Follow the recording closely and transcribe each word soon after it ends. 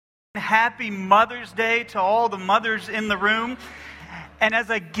Happy Mother's Day to all the mothers in the room. And as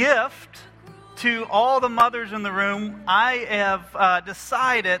a gift to all the mothers in the room, I have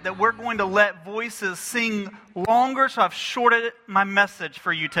decided that we're going to let Voices sing longer, so I've shortened my message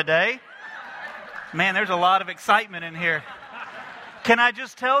for you today. Man, there's a lot of excitement in here. Can I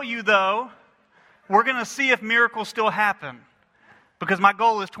just tell you, though, we're going to see if miracles still happen, because my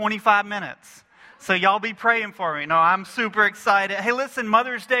goal is 25 minutes. So y'all be praying for me. No, I'm super excited. Hey, listen,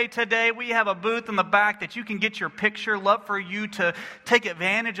 Mother's Day today, we have a booth in the back that you can get your picture. Love for you to take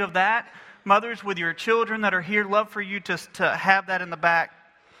advantage of that. Mothers with your children that are here, love for you to have that in the back.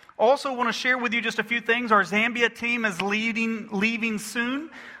 Also want to share with you just a few things. Our Zambia team is leaving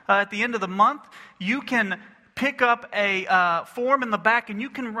soon at the end of the month. You can pick up a form in the back and you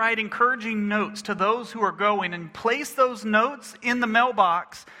can write encouraging notes to those who are going and place those notes in the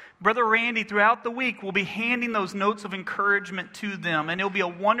mailbox. Brother Randy, throughout the week, will be handing those notes of encouragement to them. And it'll be a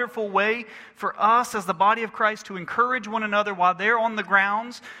wonderful way for us as the body of Christ to encourage one another while they're on the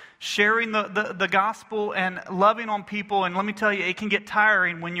grounds, sharing the gospel and loving on people. And let me tell you, it can get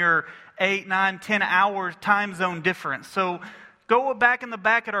tiring when you're 8, 9, 10 hours time zone difference. So go back in the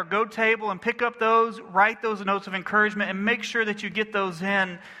back at our Go table and pick up those, write those notes of encouragement, and make sure that you get those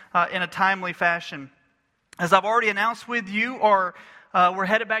in a timely fashion. As I've already announced with you, we're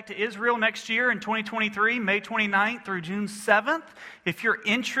headed back to Israel next year in 2023, May 29th through June 7th. If you're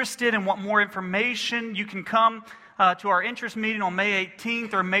interested and want more information, you can come to our interest meeting on May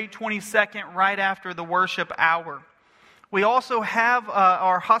 18th or May 22nd right after the worship hour. We also have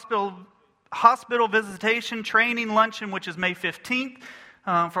our hospital visitation training luncheon, which is May 15th.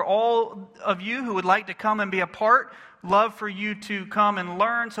 For all of you who would like to come and be a part, love for you to come and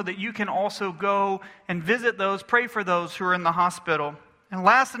learn so that you can also go and visit those, pray for those who are in the hospital. And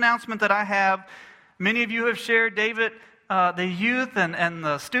last announcement that I have, many of you have shared, David, the youth and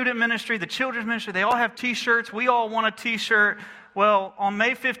the student ministry, the children's ministry, they all have t-shirts. We all want a t-shirt. Well, on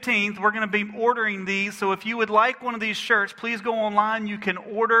May 15th, we're going to be ordering these. So if you would like one of these shirts, please go online. You can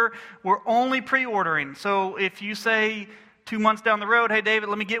order. We're only pre-ordering. So if you say 2 months down the road, hey, David,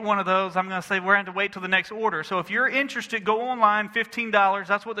 let me get one of those, I'm going to say we're going to have to wait till the next order. So if you're interested, go online, $15.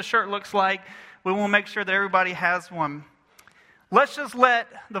 That's what the shirt looks like. We want to make sure that everybody has one. Let's just let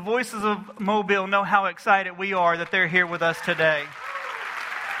the Voices of Mobile know how excited we are that they're here with us today.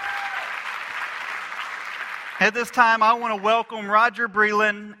 At this time, I want to welcome Roger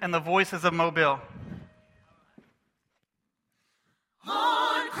Breland and the Voices of Mobile.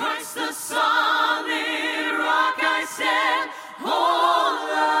 On Christ the solid rock I stand, all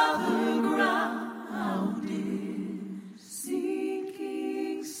other ground is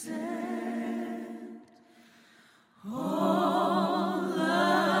sinking sand. All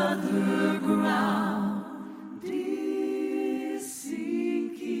other ground is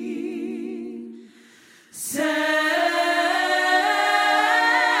sinking sand.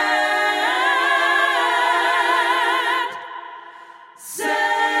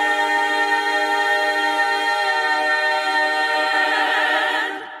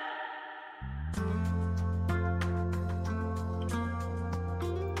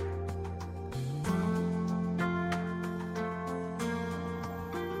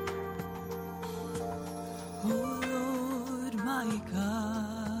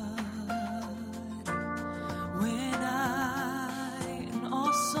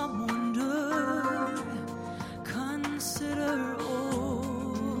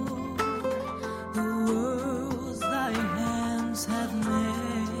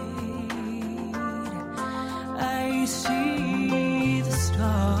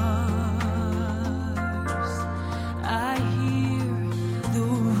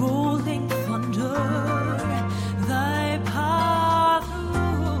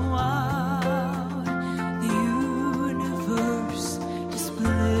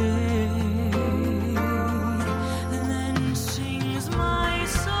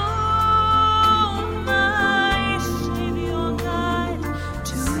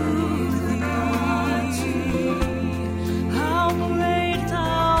 How great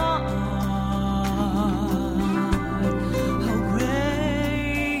thou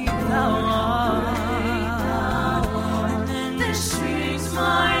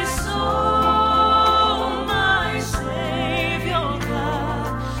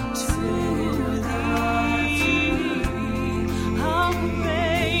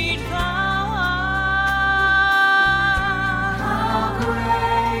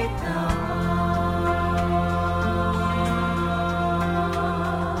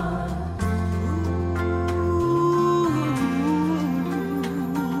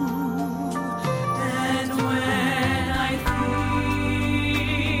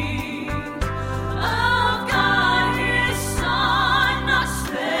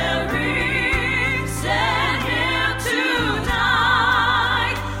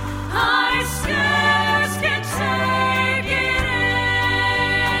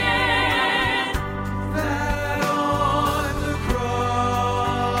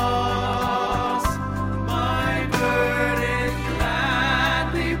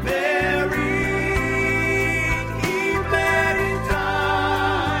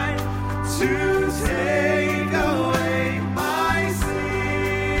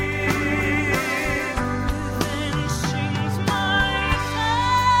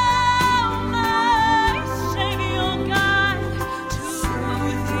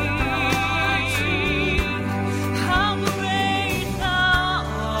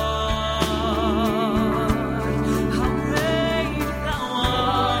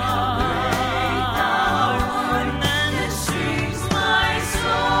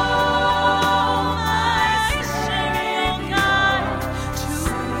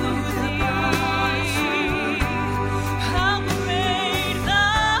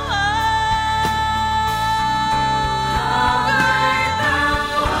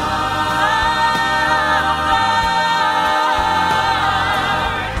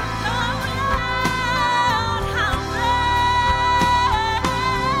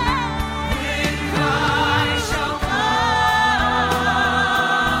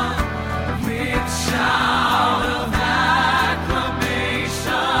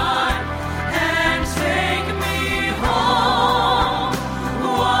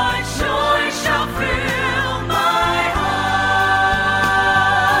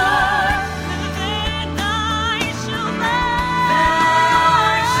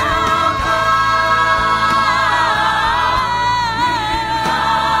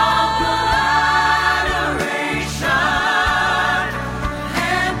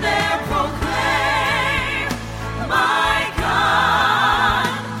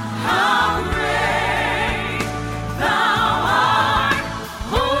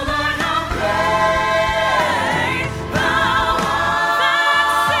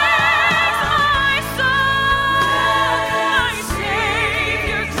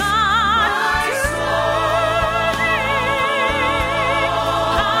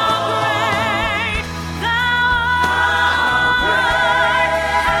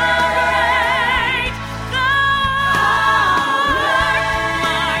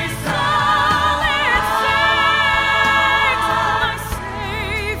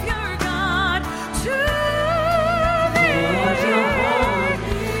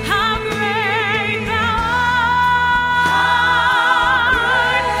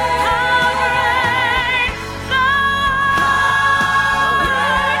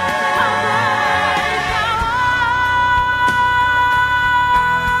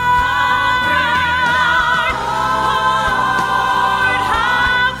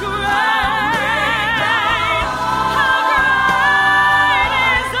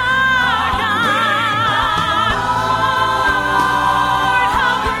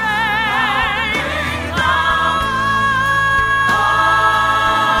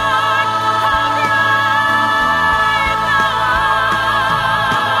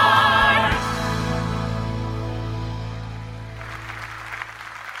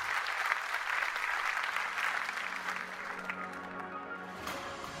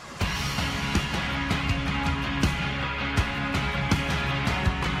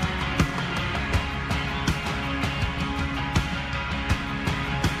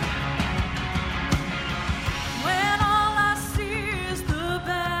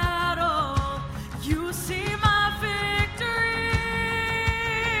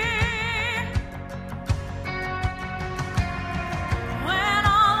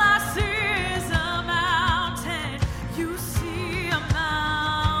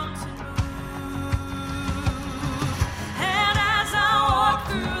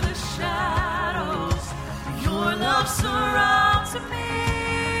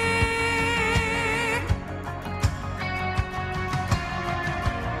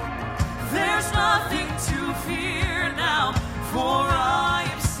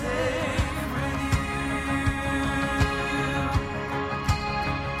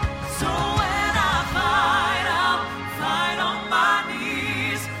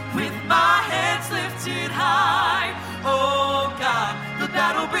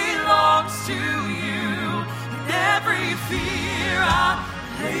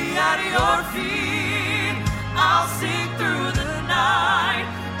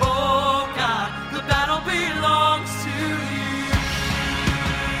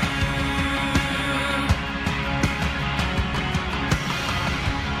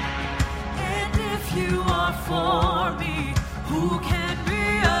for me, who can be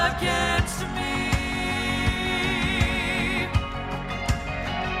against me?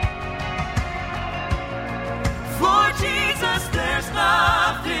 For Jesus, there's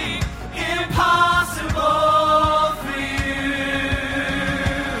nothing impossible for you.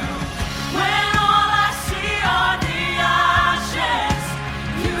 When all I see are the ashes,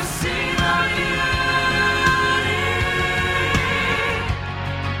 you see the beauty.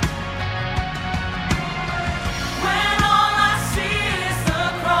 When all I see is the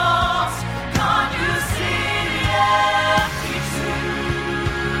cross, God, you see the empty tomb.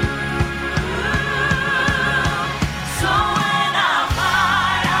 So when I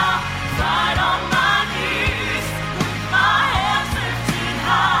fight, I'll fight on my knees with my hands lifted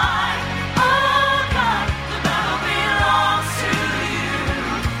high. Oh God, the battle belongs to you.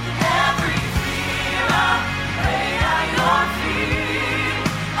 Every fear I'll lay at your feet.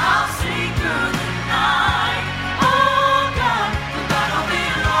 I'll sing through the night. Oh God, the battle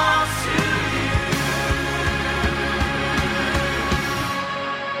belongs to you.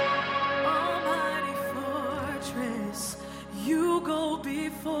 Almighty fortress, you go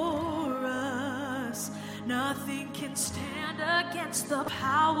before us. Nothing can stand against the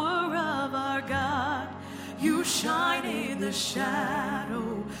power of our God. You shine in the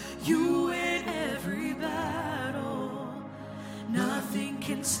shadow, you win every battle. Nothing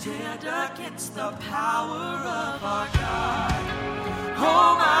can stand against the power of our God.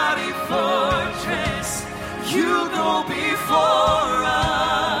 Almighty fortress, you go before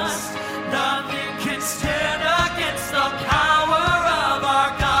us. Nothing can stand against the power of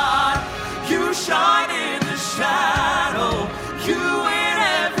our God. You shine in the shadow, you win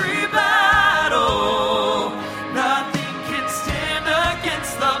every battle. Nothing can stand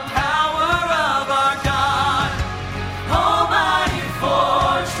against the power of our God. Almighty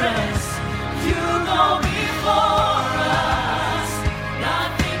fortress, you go before us.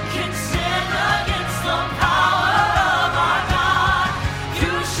 Nothing can stand against the power of our God.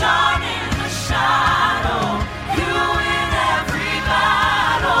 You shine in the shadow, you win every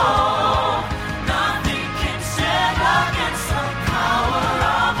battle. Nothing can stand against the power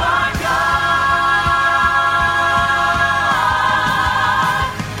of our God.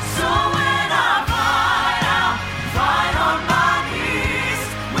 So when I fight, I'll fight on my knees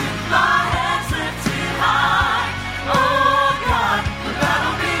with my hands lifted high. Oh God, the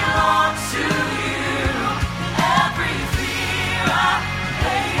battle belongs to you. Every fear I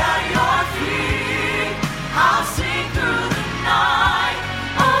lay at your feet. I'll sing through the night.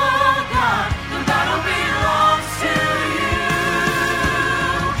 Oh God, the battle belongs to you.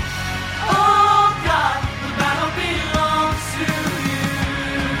 Oh God, the battle belongs to you.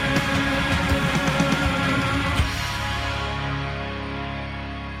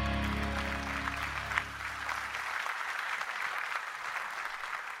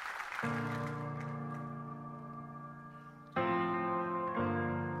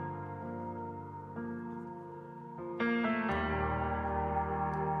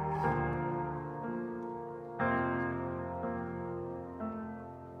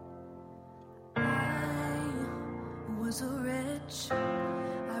 I was a wretch.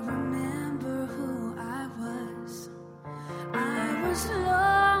 I remember who I was. I was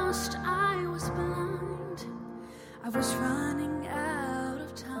lost. I was blind. I was running out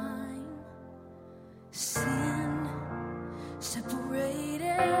of time. Sin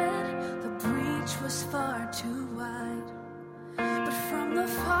separated. The breach was far too wide. But from the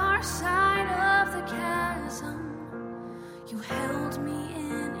far side of the chasm, you held me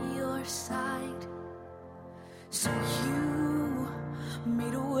in your sight. So you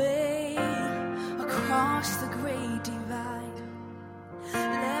made a way across the great divide,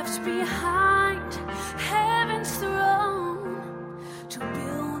 left behind heaven's throne to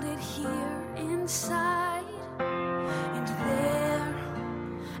build it here inside. And there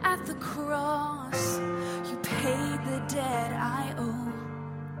at the cross, you paid the debt I owe,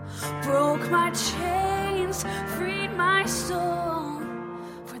 broke my chains, freed my soul.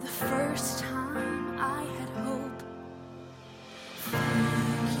 For the first time I had hope.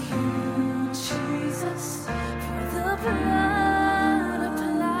 Thank you, Jesus, for the blood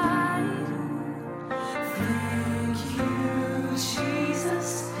applied. Thank you, Jesus,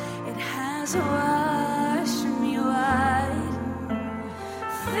 it has washed me white.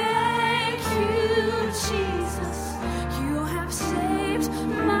 Thank you, Jesus, you have saved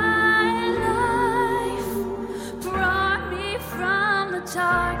my life, brought me from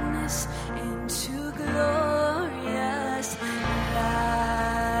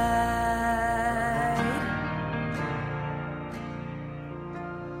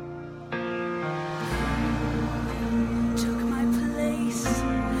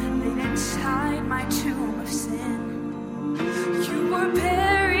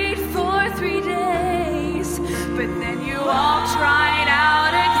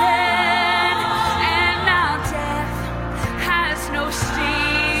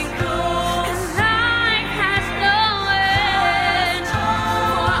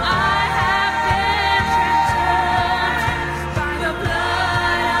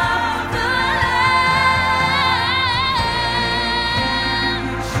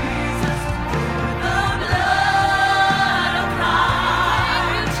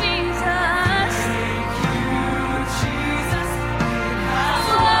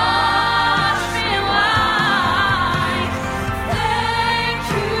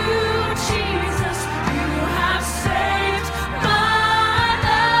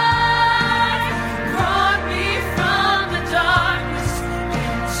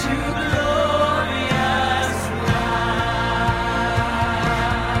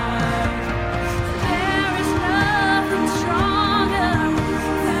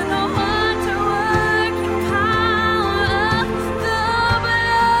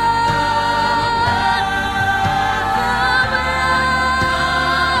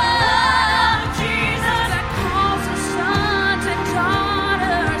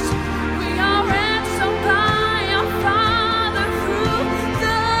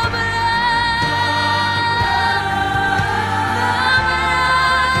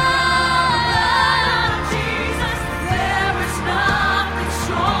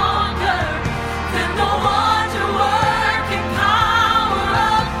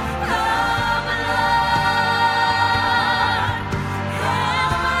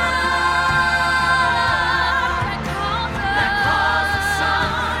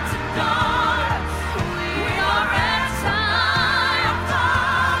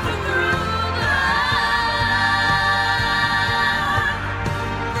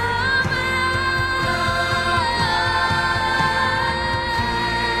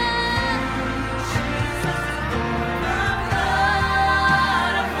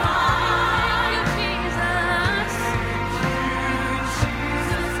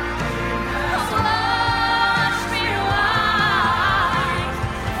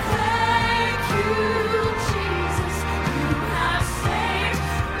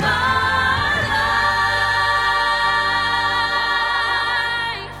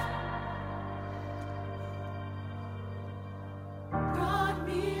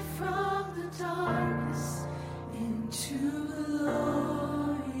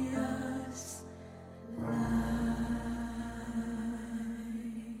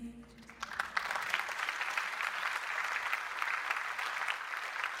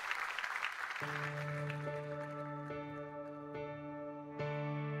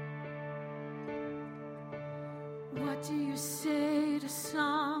What do you say to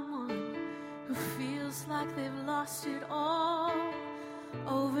someone who feels like they've lost it all?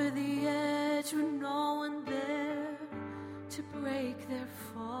 Over the edge with no one there to break their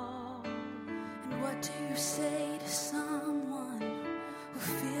fall. And what do you say to someone who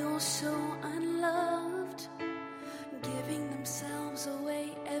feels so unloved, giving themselves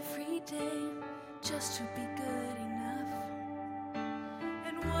away every day just to be good enough?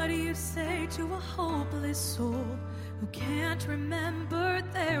 And what do you say to a hopeless soul who can't remember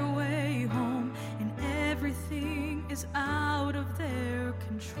their way home and everything is out of their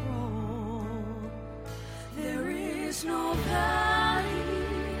control? There is no valley,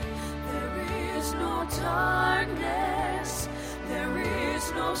 there is no darkness, there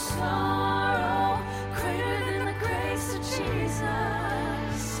is no sorrow greater than the grace of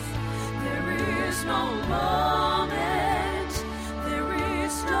Jesus. There is no moment, there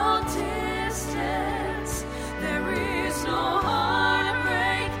is no distance, there is no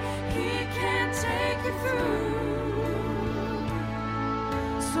heartbreak He can't take you through.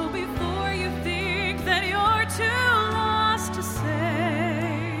 So before you think that you're too lost to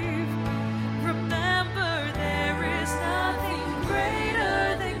save, remember there is nothing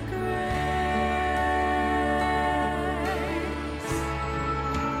greater than grace.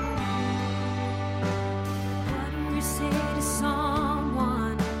 What do you say to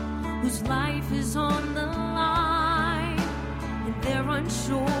someone whose life is on the line and they're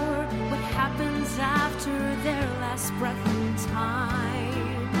unsure what happens after their last breath in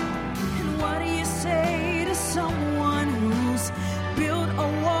time? And what do you say to someone who's built a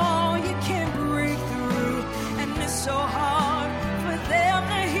wall you can't break through, and it's so hard for them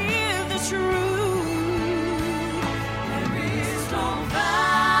to hear the truth? There is no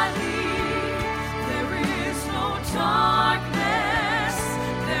valley, there is no darkness,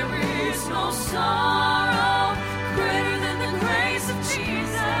 there is no sorrow greater than the grace of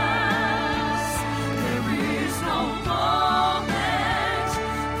Jesus. There is no moment,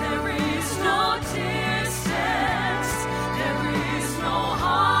 there is no distance, there is no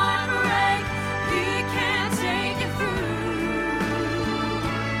heartbreak He can't take you through.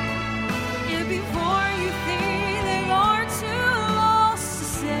 And before you think they are too lost to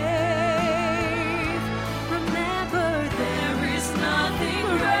save, remember There is nothing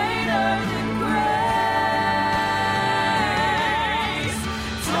greater than grace.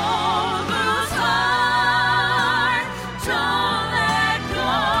 Don't lose heart, don't let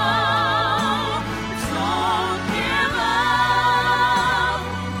go, don't give up.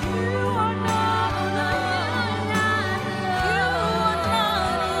 You are not alone. You are not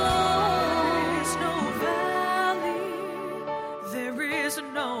alone. there is no valley, there is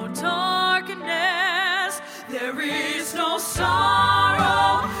no darkness, there is no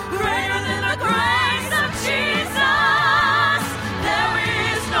sorrow greater than the grace of Jesus. There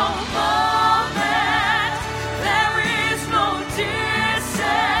is no moment, there is no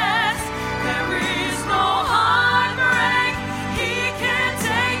distance, there is no heartbreak He can't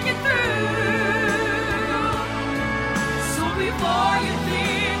take you through. So before you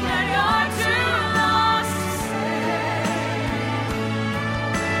think that you're too lost to save,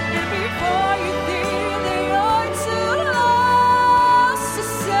 and before you think that you're too lost to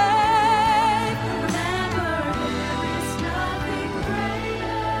save, remember there is nothing greater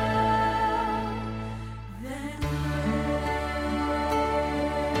than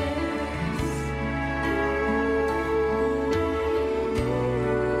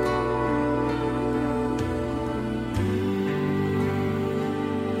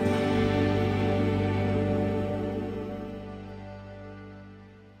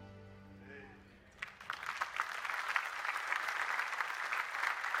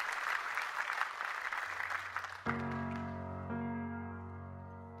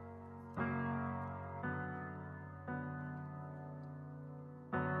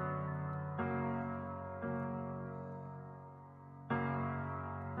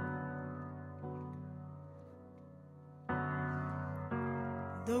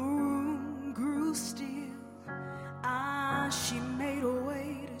The room grew still as she made her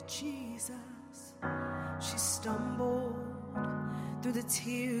way to Jesus. She stumbled through the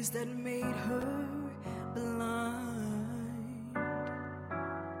tears that made her blind.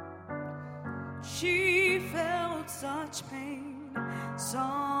 She felt such pain,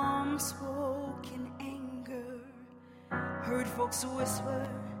 some spoke in anger, heard folks whisper,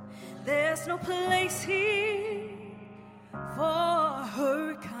 there's no place here for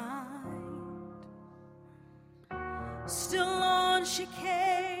her kind. Still on she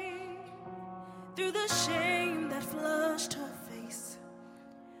came through the shame that flushed her face,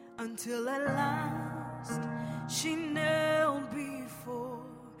 until at last she knelt before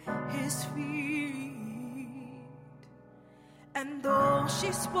his feet. And though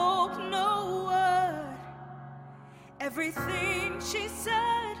she spoke no word, everything she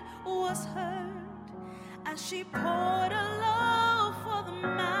said was heard as she poured her love for the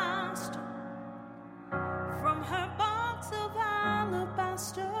master from her box of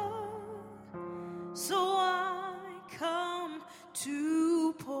alabaster. So I come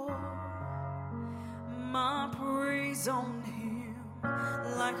to pour my praise on him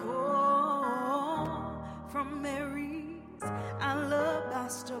like oil from Mary's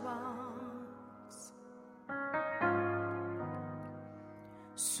alabaster box.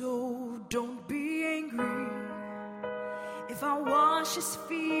 So don't be angry if I wash his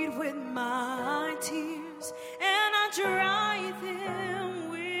feet with my tears and I dry them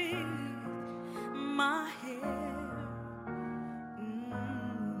with my hair.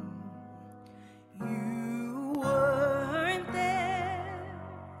 You weren't there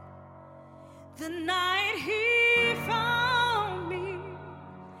the night he found me.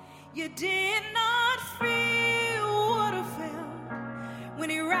 You did not feel what I felt when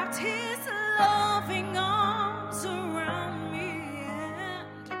he wrapped his loving arms around me.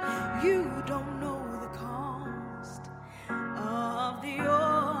 And you don't know the cost of the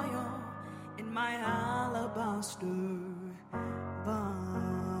oil in my alabaster box.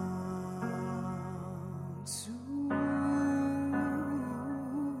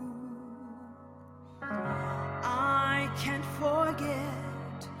 I can't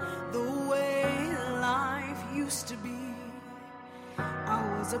forget the way life used to be.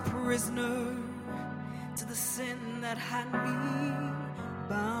 I was a prisoner to the sin that had me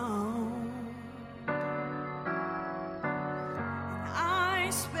bound. I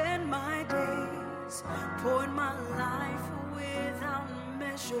spent my days, poured my life without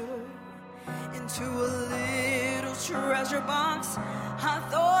measure into a little treasure box I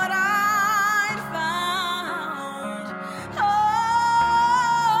thought I'd found. Oh,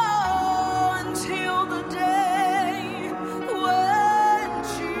 until the day when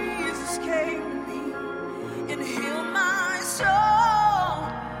Jesus came to me and healed my soul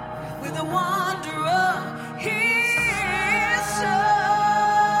with the wonder of his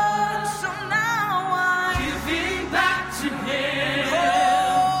son. So now I'm Giving back to him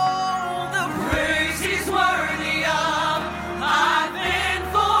all the praise he's worthy of. I've been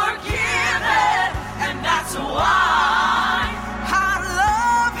forgiven, and that's why I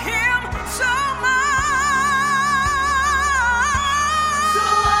love him so much. so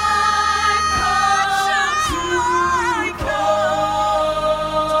I come to pour.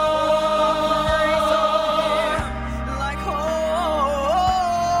 Like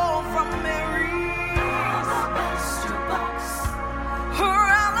oil from Mary's Alabaster box. her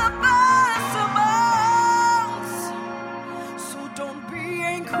alabaster box. So don't be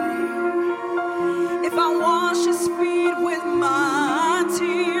angry if I wash his feet with my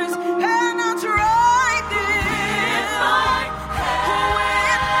tears and I dry them with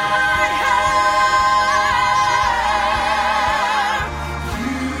my hair.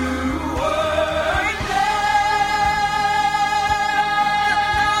 You weren't there the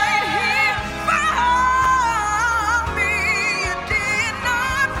night he found me. You did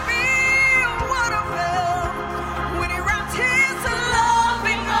not feel what I felt when he wrapped his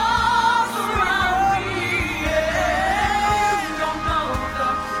loving arms around me. You don't know the,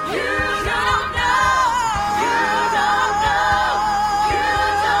 you don't know, you don't know, you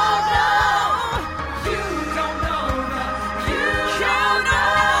don't know, you don't know the, you don't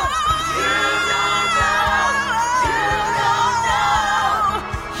know, you don't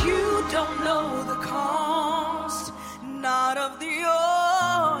know, you don't know the cost, not of the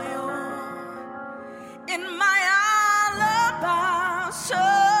oil in my alabaster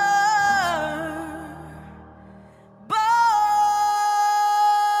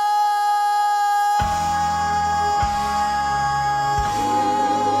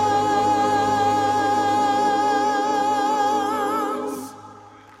box.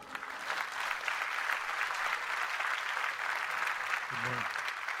 Good morning.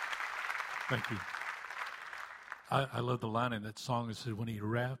 Thank you. I love the line in that song that said, when he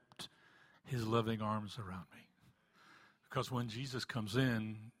wrapped his loving arms around me. Because when Jesus comes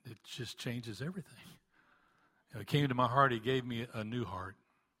in, it just changes everything. It came to my heart, he gave me a new heart.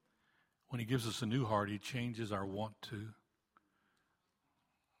 When he gives us a new heart, he changes our want to.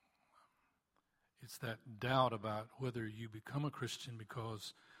 It's that doubt about whether you become a Christian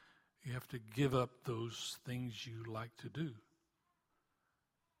because you have to give up those things you like to do.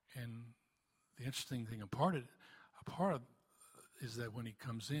 And the interesting thing, a part of is that when he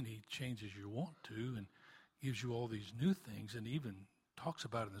comes in, he changes your want to and gives you all these new things, and even talks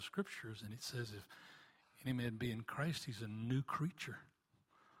about it in the scriptures, and it says, if any man be in Christ, he's a new creature.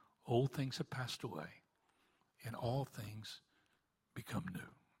 Old things have passed away, and all things become new.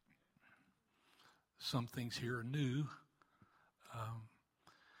 Some things here are new.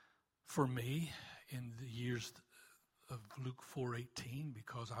 For me, in the years of Luke 4:18,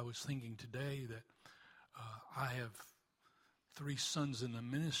 because I was thinking today that I have 3 sons in the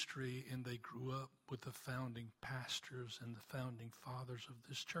ministry, and they grew up with the founding pastors and the founding fathers of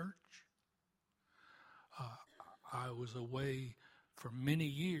this church. I was away for many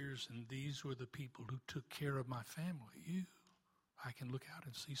years, and these were the people who took care of my family. You, I can look out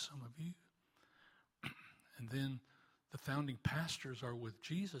and see some of you. And then the founding pastors are with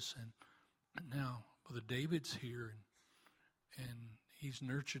Jesus, and now Brother David's here, and he's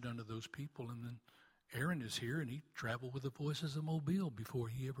nurtured under those people. And then Aaron is here, and he traveled with the Voices of Mobile before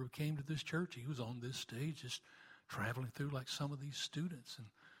he ever came to this church. He was on this stage just traveling through like some of these students. And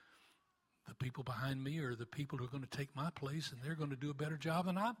the people behind me are the people who are going to take my place, and they're going to do a better job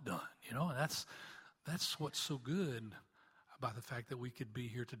than I've done. You know, and that's what's so good about the fact that we could be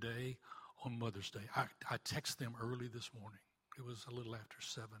here today on Mother's Day. I texted them early this morning. It was a little after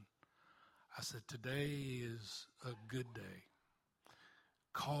 7. I said, today is a good day.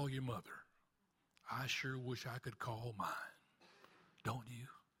 Call your mother. I sure wish I could call mine. Don't you?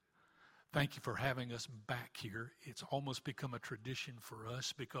 Thank you for having us back here. It's almost become a tradition for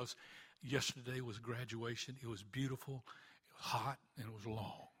us because yesterday was graduation. It was beautiful, it was hot, and it was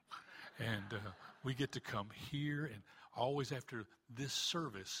long. And we get to come here, and always after this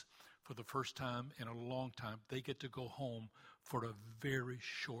service, for the first time in a long time, they get to go home for a very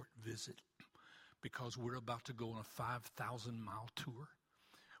short visit because we're about to go on a 5,000-mile tour.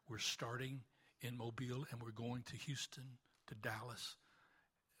 We're starting in Mobile, and we're going to Houston, to Dallas,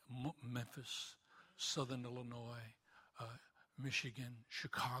 Memphis, Southern Illinois, Michigan,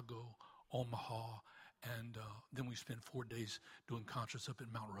 Chicago, Omaha, and then we spend 4 days doing concerts up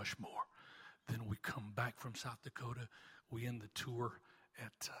at Mount Rushmore. Then we come back from South Dakota. We end the tour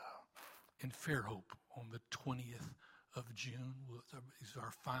in Fairhope on the 20th of June. Is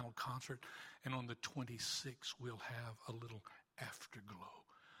our final concert. And on the 26th, we'll have a little Afterglow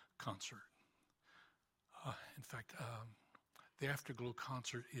concert. In fact, the Afterglow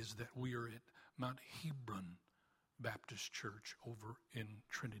concert is that we are at Mount Hebron Baptist Church over in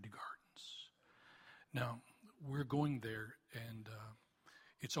Trinity Gardens. Now, we're going there, and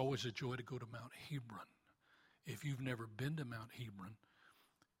it's always a joy to go to Mount Hebron. If you've never been to Mount Hebron,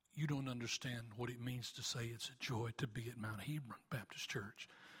 you don't understand what it means to say it's a joy to be at Mount Hebron Baptist Church,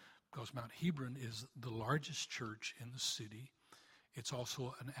 because Mount Hebron is the largest church in the city. It's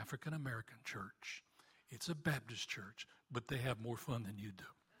also an African-American church. It's a Baptist church, but they have more fun than you do.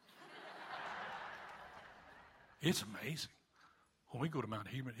 It's amazing. When we go to Mount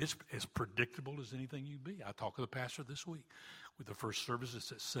Hebron, it's as predictable as anything you be. I talked to the pastor this week. With the first service,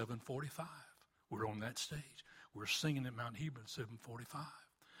 it's at 7:45. We're on that stage. We're singing at Mount Hebron at 7:45.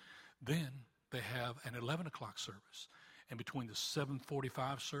 Then they have an 11 o'clock service. And between the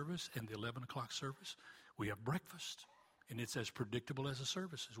 7:45 service and the 11 o'clock service, we have breakfast. And it's as predictable as the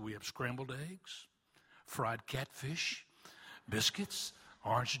services. We have scrambled eggs, fried catfish, biscuits,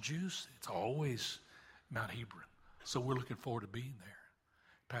 orange juice. It's always Mount Hebron. So we're looking forward to being there.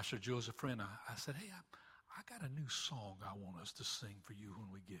 Pastor Joseph Friend, I said, hey, I got a new song I want us to sing for you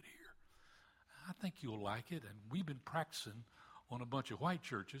when we get here. I think you'll like it. And we've been practicing on a bunch of white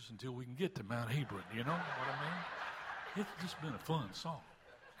churches until we can get to Mount Hebron. You know what I mean? It's just been a fun song.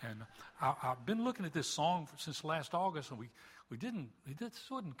 And I've been looking at this song since last August, and it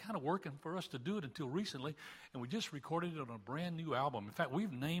wasn't kind of working for us to do it until recently, and we just recorded it on a brand new album. In fact,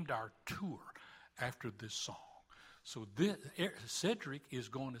 we've named our tour after this song. So Cedric is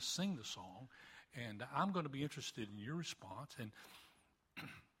going to sing the song, and I'm going to be interested in your response. And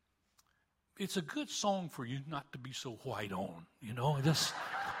it's a good song for you not to be so white on, you know,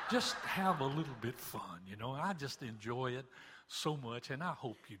 just have a little bit fun, you know. I just enjoy it so much, and I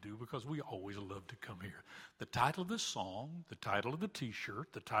hope you do, because we always love to come here. The title of this song, the title of the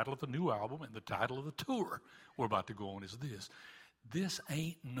T-shirt, the title of the new album, and the title of the tour we're about to go on is this. This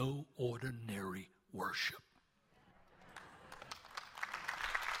ain't no ordinary worship.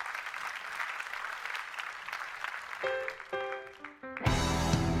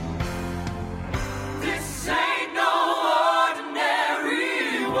 This ain't no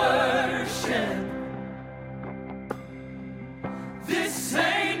ordinary worship. This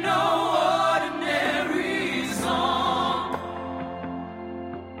ain't no ordinary song.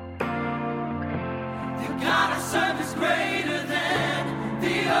 The God I serve is greater than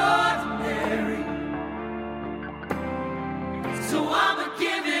the ordinary.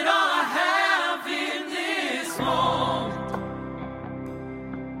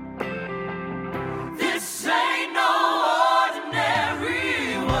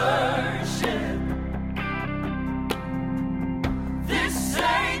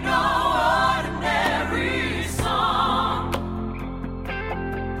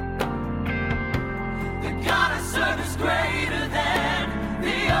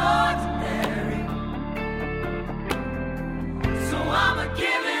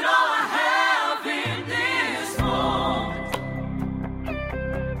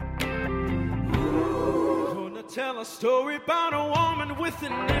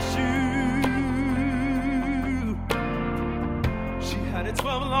 with an issue. She had it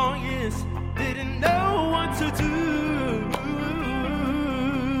 12 long years, didn't know what to do.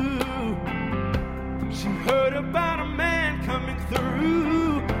 She heard about a man coming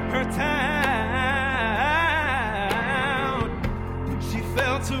through her town. She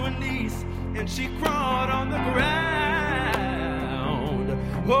fell to her knees and she crawled on the ground.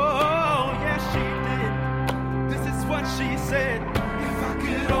 Oh, yes, she did. This is what she said. If I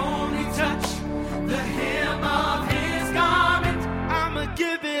could only touch the hem of his garment, I'ma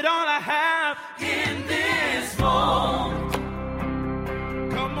give it all I have in this moment.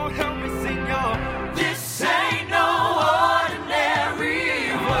 Come on, help me sing, y'all. This ain't no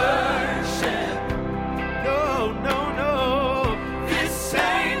ordinary worship. No, no, no. This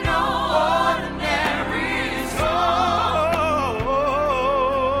ain't no ordinary song.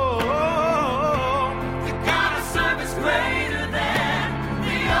 The God I serve is greater than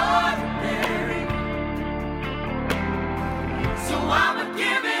the ordinary. So I'ma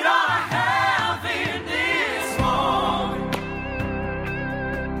give it all I have in this moment.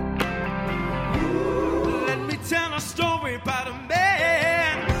 Let me tell a story about a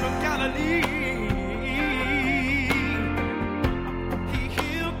man from Galilee. He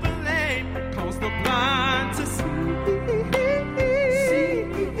healed the lame, caused the blind to see.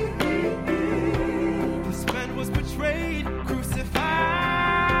 This man was betrayed,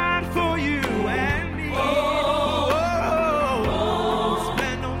 crucified for you and me. This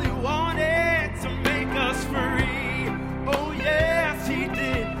man only wanted to make us free. Oh yes, he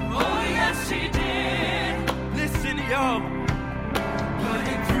did. Oh yes, he did. Listen, y'all. But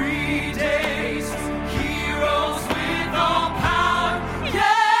in 3 days, he rose with all power.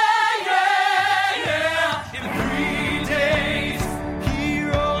 Yeah, yeah, yeah. In 3 days, he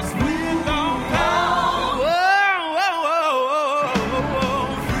rose with all power. Whoa, whoa, whoa, whoa.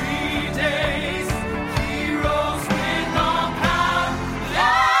 3 days, he rose with all power.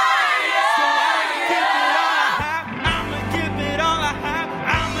 Yeah, yeah. So I'ma give it all I have.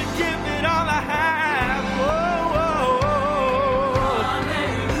 I'ma give it all I have. Whoa, whoa, whoa.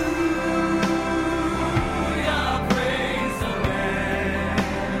 Hallelujah, praise the Lamb.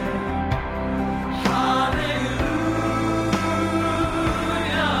 Hallelujah,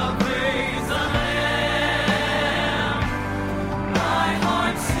 praise the Lamb. My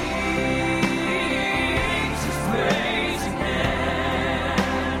heart sings His praise again.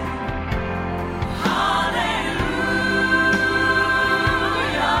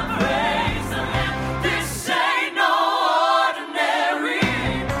 Hallelujah, praise the Lamb. This ain't no ordinary.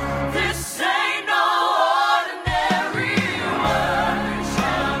 This ain't no ordinary worship.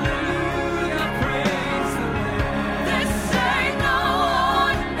 Hallelujah, praise the Lamb. This ain't no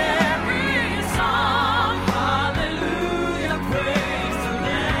ordinary song. Hallelujah, praise the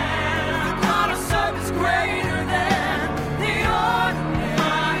Lamb. The God I serve is greater than the ordinary.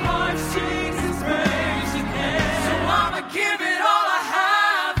 My heart sings His praise again. So I'ma give it all I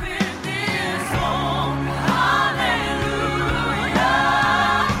have in this moment. Hallelujah.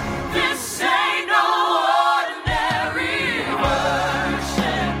 This ain't no ordinary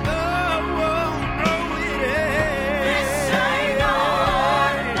worship. Oh, it is. This ain't no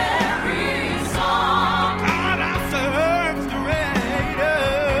ordinary song. God I serve is greater.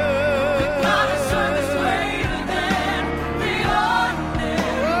 God I serve is greater than the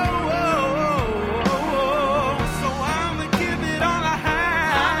ordinary. So I'ma give it all I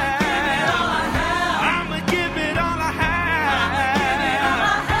have. I'ma give it all I have.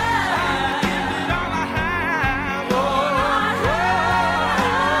 Give it all I have.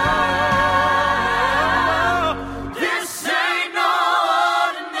 This ain't no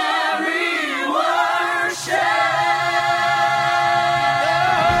ordinary worship.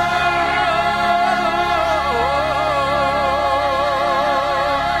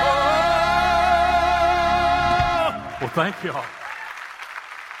 Well, thank y'all.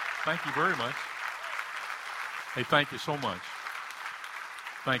 Thank you very much. Hey, thank you so much.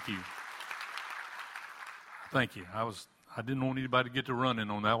 Thank you. Thank you. I didn't want anybody to get to running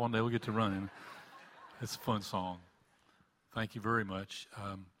on that one. They'll get to running. It's a fun song. Thank you very much.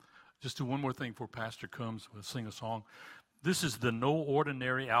 Just do one more thing before Pastor comes. We'll sing a song. This is the No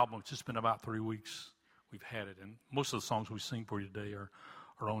Ordinary album. It's just been about 3 weeks we've had it, and most of the songs we sing for you today are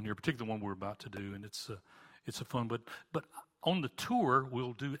on here, particularly the one we're about to do, and it's a fun. But on the tour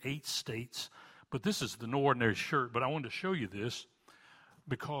we'll do 8 states. But this is the No Ordinary shirt. But I wanted to show you this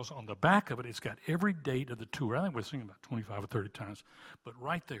because on the back of it, it's got every date of the tour. I think we're singing about 25 or 30 times. But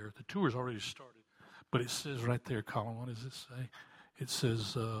right there, the tour's already started. But it says right there, Colin, what does it say? It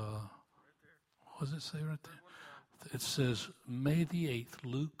says, what does it say right there? month. It says May the 8th,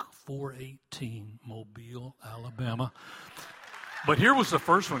 Luke 4:18, Mobile, Alabama. But here was the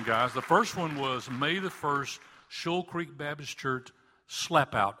first one, guys. The first one was May the 1st, Shoal Creek Baptist Church,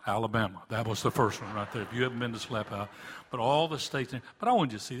 Slapout, Alabama. That was the first one right there. If you haven't been to Slapout, but all the states. But I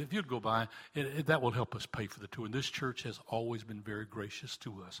wanted you to see that. If you'd go by, that will help us pay for the tour. And this church has always been very gracious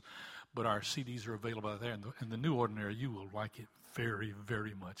to us. But our CDs are available out there. And the New Ordinary, you will like it very,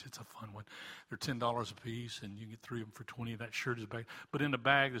 very much. It's a fun one. They're $10 a piece, and you can get 3 of them for $20. That shirt is back. But in the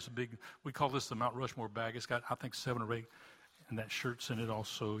bag, there's a big, we call this the Mount Rushmore bag. It's got, I think, 7 or 8. And that shirt's in it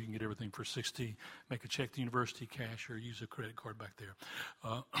also. You can get everything for $60. Make a check to University Cash or use a credit card back there.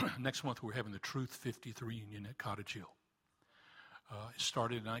 Next month, we're having the Truth 50th reunion at Cottage Hill. It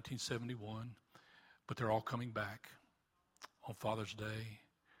started in 1971, but they're all coming back on Father's Day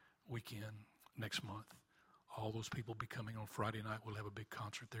weekend next month. All those people will be coming on Friday night. We'll have a big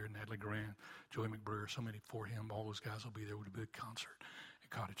concert there. Natalie Grant, Joey McBrayer, so many for him. All those guys will be there with a big concert at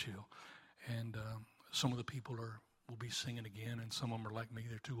Cottage Hill. And some of the people will be singing again, and some of them are like me.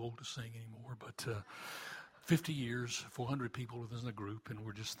 They're too old to sing anymore. But 50 years, 400 people within the group, and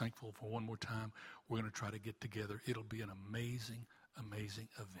we're just thankful for one more time. We're going to try to get together. It'll be an amazing, amazing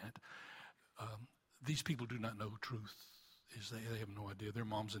event. These people do not know truth. They have no idea. Their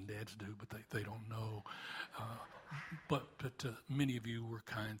moms and dads do, but they don't know. But many of you were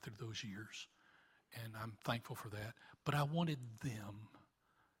kind through those years, and I'm thankful for that. But I wanted them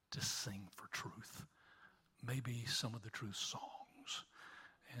to sing for truth. Maybe some of the truth songs.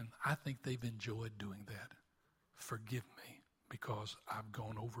 And I think they've enjoyed doing that. Forgive me, because I've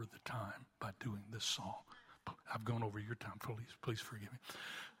gone over the time by doing this song. I've gone over your time. Please forgive me.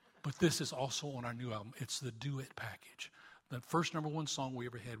 But this is also on our new album. It's the duet package. The first number 1 song we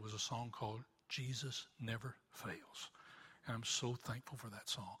ever had was a song called Jesus Never Fails. And I'm so thankful for that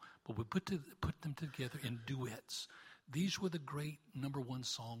song. But we put them together in duets. These were the great number 1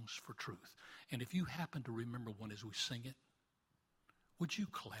 songs for truth. And if you happen to remember one as we sing it, would you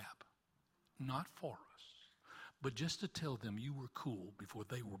clap? Not for us, but just to tell them you were cool before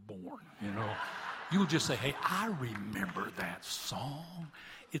they were born, you know. You would just say, hey, I remember that song.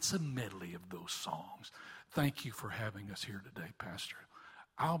 It's a medley of those songs. Thank you for having us here today, Pastor.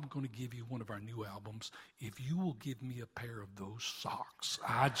 I'm going to give you one of our new albums if you will give me a pair of those socks.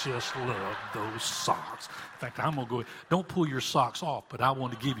 I just love those socks. In fact, I'm going to go, don't pull your socks off, but I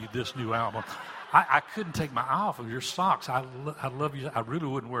want to give you this new album. I couldn't take my eye off of your socks. I love you. I really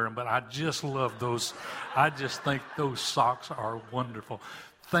wouldn't wear them, but I just love those. I just think those socks are wonderful.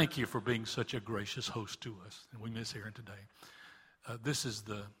 Thank you for being such a gracious host to us. And we miss Aaron today. This is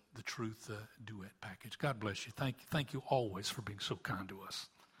the Truth duet package. God bless you. Thank you always for being so kind to us.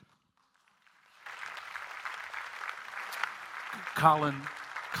 Colin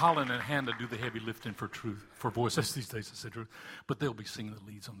and Hannah do the heavy lifting for truth, for voices these days, I said truth. But they'll be singing the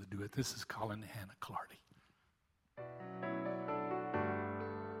leads on the duet. This is Colin and Hannah Clardy.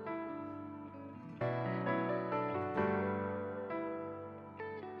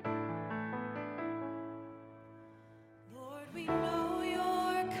 Lord, we know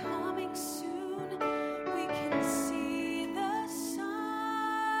you're coming soon. We can see the signs.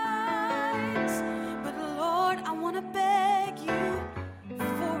 But Lord, I want to beg you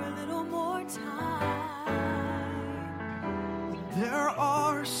for a little more time. There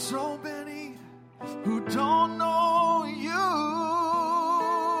are so many who don't know you.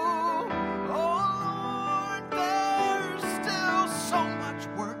 Oh Lord, there's still so much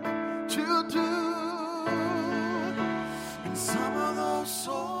work to do. And some of those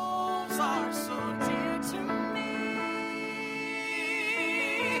souls are so dear to me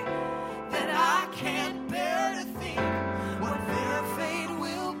that I can't bear to think what their fate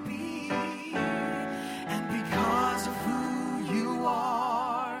will be. And because of who you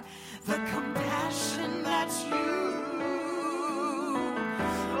are, the compassion that you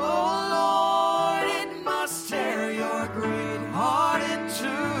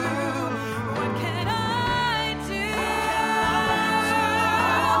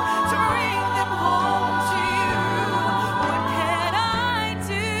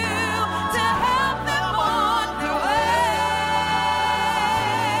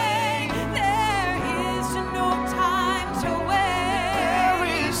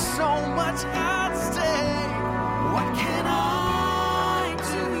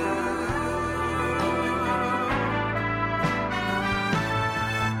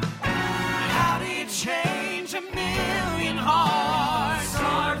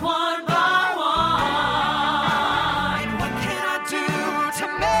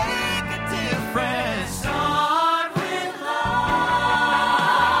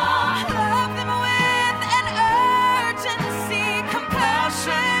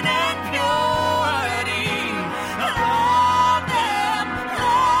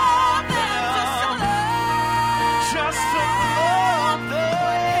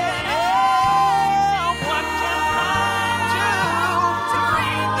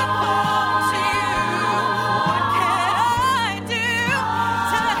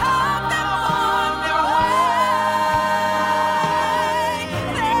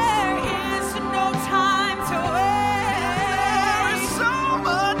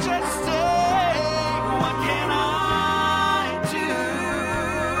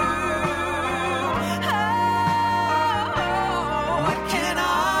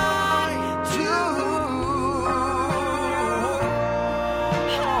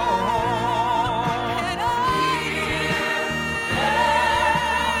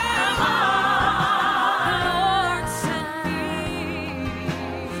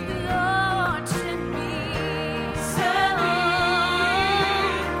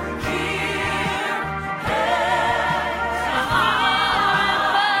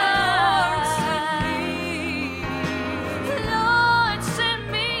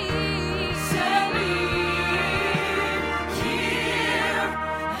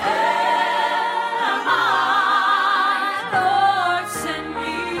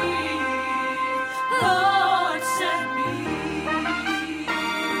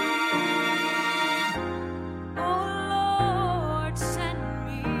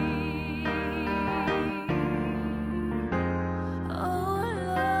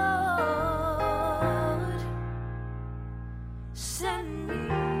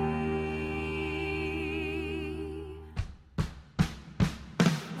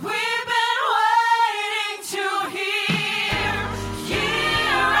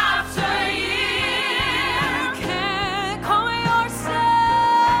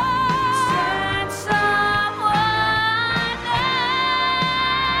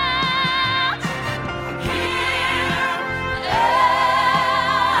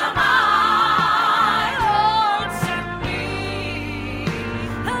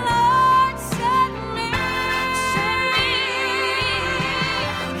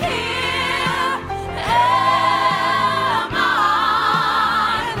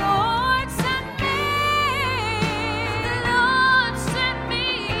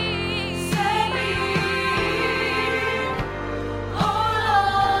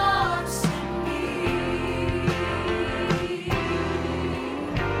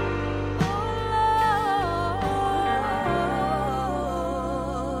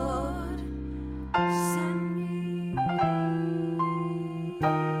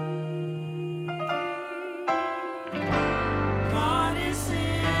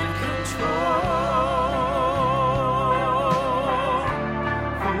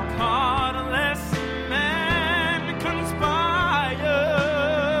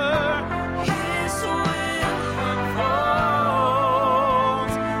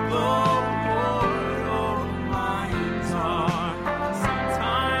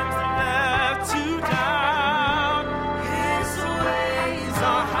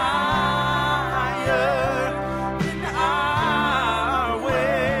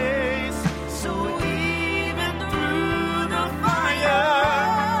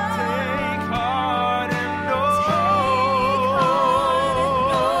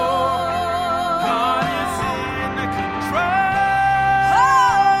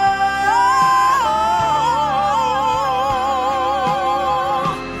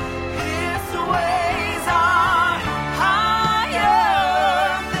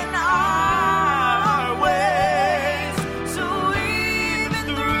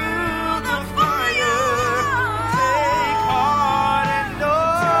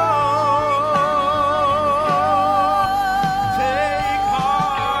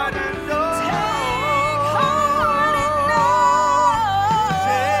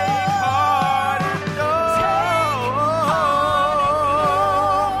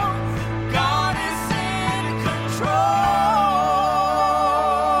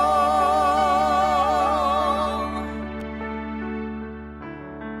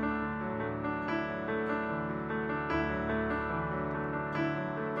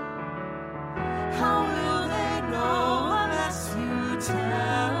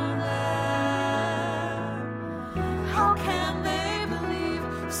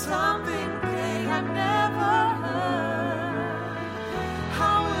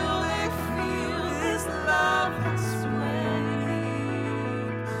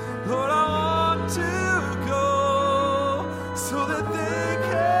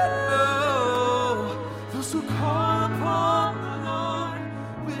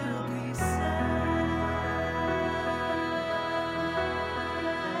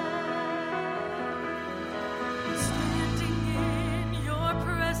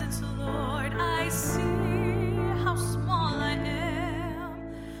see how small I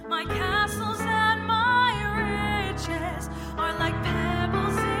am. My castles and my riches are like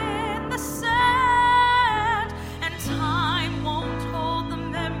pebbles in the sand, and time won't hold the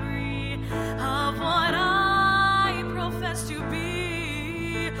memory of what I profess to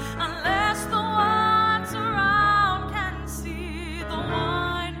be, unless the ones around can see the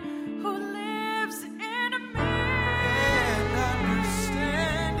one who lives in me. And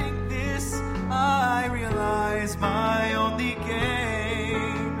understanding this, I realize my only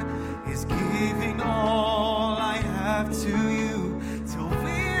gain is giving all I have to you, till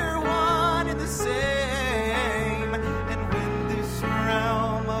we're one and the same. And when this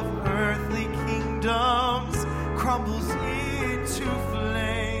realm of earthly kingdoms crumbles into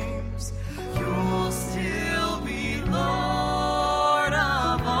flames, you'll still be Lord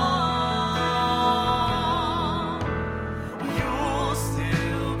of all. You'll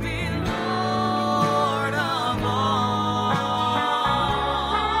still be Lord of all.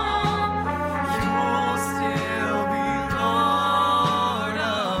 You'll still be Lord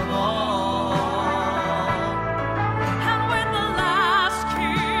of all. And when the last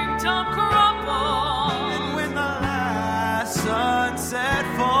kingdom crumbles, And when the last sunset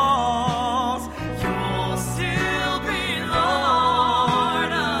falls, you'll still be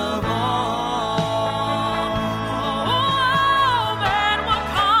Lord of all. oh, men will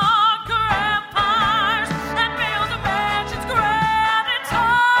conquer empires and build mansions grand and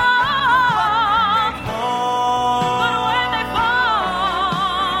tall. But when they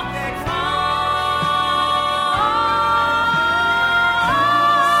fall,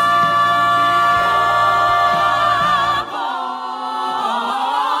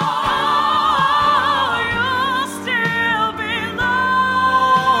 you'll still be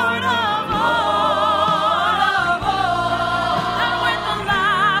Lord of all. And when the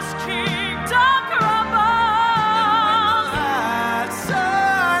last kingdom crumbles, That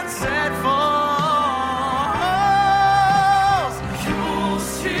sunset falls, you'll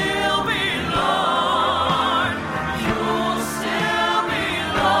still be Lord. You'll still be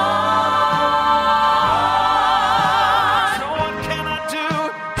Lord. So what can I do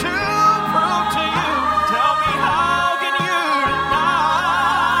to prove to you? Tell me, how can you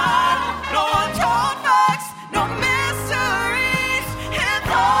deny? No untold facts, no mysteries.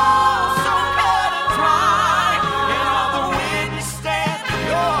 It's all so cut and dry. And on the witness stand of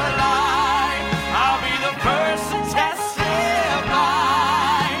your life, I'll be the first to testify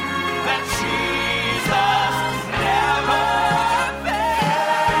that Jesus never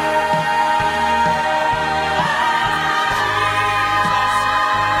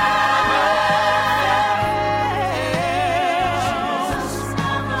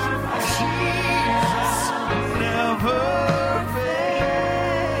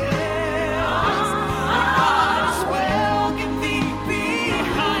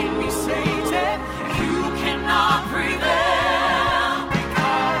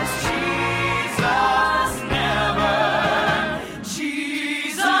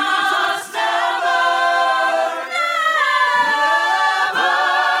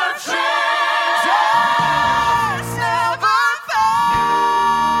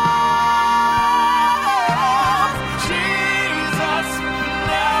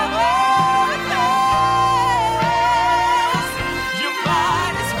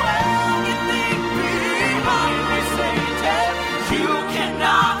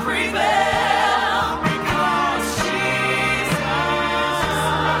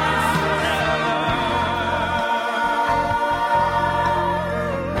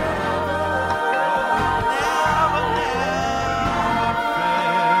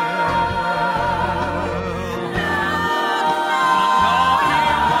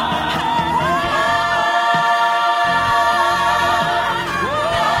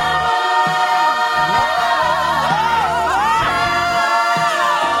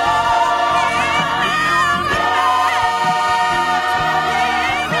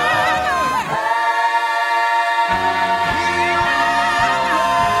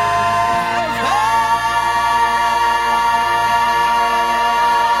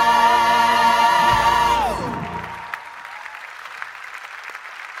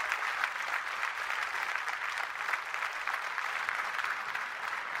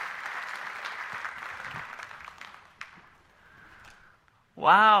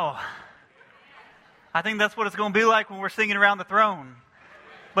Wow. I think that's what it's going to be like when we're singing around the throne.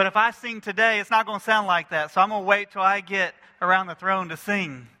 But if I sing today, it's not going to sound like that. So I'm going to wait till I get around the throne to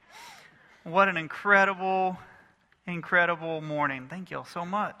sing. What an incredible, incredible morning. Thank you all so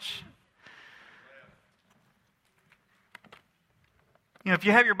much. If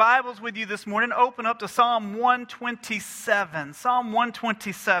you have your Bibles with you this morning, open up to Psalm 127. Psalm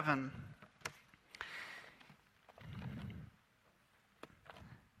 127.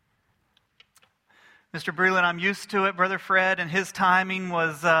 Mr. Breland, I'm used to it. Brother Fred and his timing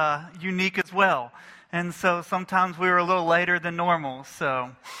was unique as well. And so sometimes we were a little later than normal.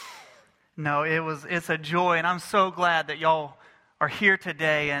 So, no, it's a joy. And I'm so glad that y'all are here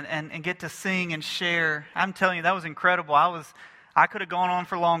today and get to sing and share. I'm telling you, that was incredible. I could have gone on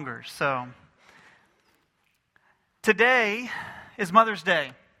for longer. So, today is Mother's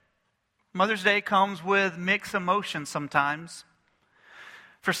Day. Mother's Day comes with mixed emotions sometimes.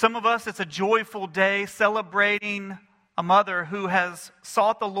 For some of us, it's a joyful day celebrating a mother who has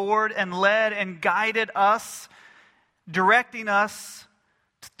sought the Lord and led and guided us, directing us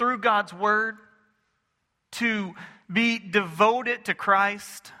through God's Word to be devoted to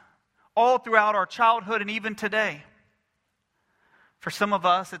Christ all throughout our childhood and even today. For some of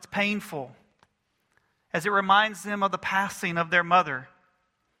us, it's painful as it reminds them of the passing of their mother.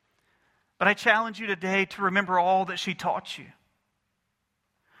 But I challenge you today to remember all that she taught you.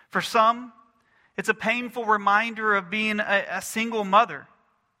 For some, it's a painful reminder of being a single mother.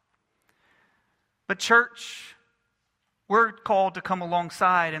 But church, we're called to come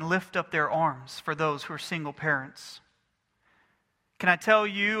alongside and lift up their arms for those who are single parents. Can I tell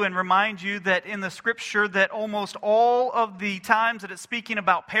you and remind you that in the Scripture that almost all of the times that it's speaking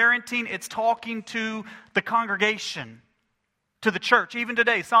about parenting, it's talking to the congregation, to the church. Even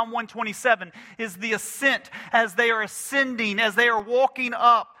today, Psalm 127 is the ascent as they are ascending, as they are walking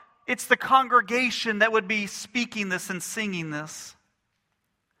up. It's the congregation that would be speaking this and singing this.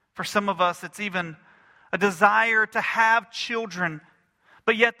 For some of us, it's even a desire to have children,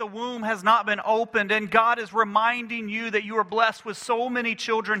 but yet the womb has not been opened, and God is reminding you that you are blessed with so many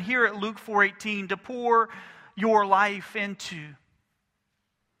children here at Luke 4:18 to pour your life into.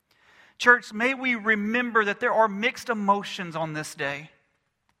 Church, may we remember that there are mixed emotions on this day.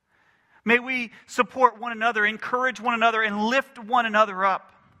 May we support one another, encourage one another, and lift one another up.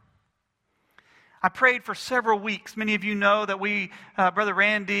 I prayed for several weeks. Many of you know that Brother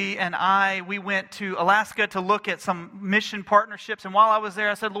Randy and we went to Alaska to look at some mission partnerships. And while I was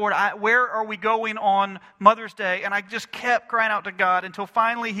there, I said, Lord, where are we going on Mother's Day? And I just kept crying out to God until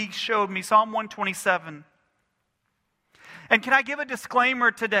finally He showed me Psalm 127. And can I give a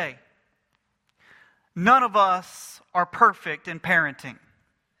disclaimer today? None of us are perfect in parenting.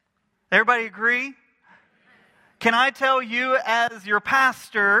 Everybody agree? Can I tell you as your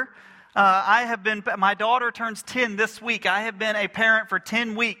pastor, my daughter turns 10 this week. I have been a parent for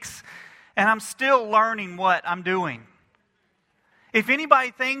 10 weeks, and I'm still learning what I'm doing. If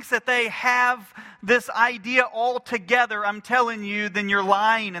anybody thinks that they have this idea all together, I'm telling you, then you're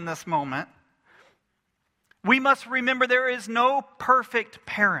lying in this moment. We must remember there is no perfect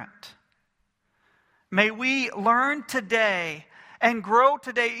parent. May we learn today and grow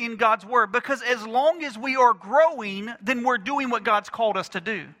today in God's Word, because as long as we are growing, then we're doing what God's called us to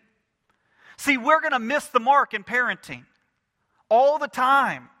do. See, we're going to miss the mark in parenting all the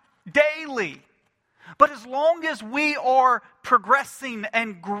time, daily. But as long as we are progressing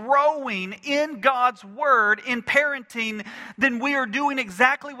and growing in God's Word, in parenting, then we are doing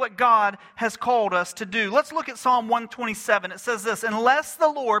exactly what God has called us to do. Let's look at Psalm 127. It says this, "Unless the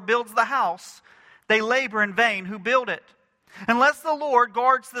Lord builds the house, they labor in vain who build it. Unless the Lord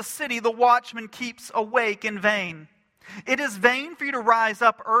guards the city, the watchman keeps awake in vain. It is vain for you to rise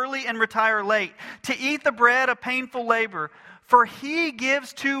up early and retire late, to eat the bread of painful labor, for He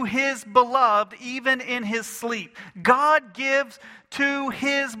gives to His beloved even in his sleep." God gives to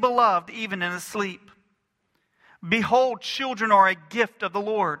His beloved even in his sleep. "Behold, children are a gift of the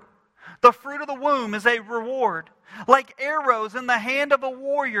Lord. The fruit of the womb is a reward. Like arrows in the hand of a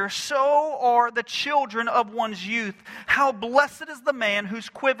warrior, so are the children of one's youth. How blessed is the man whose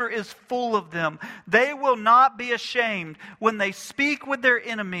quiver is full of them. They will not be ashamed when they speak with their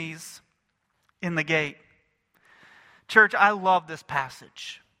enemies in the gate." Church, I love this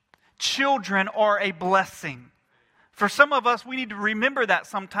passage. Children are a blessing. For some of us, we need to remember that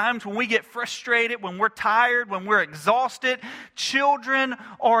sometimes when we get frustrated, when we're tired, when we're exhausted. Children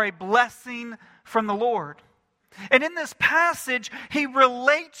are a blessing from the Lord. And in this passage, he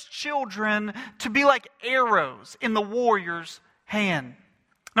relates children to be like arrows in the warrior's hand.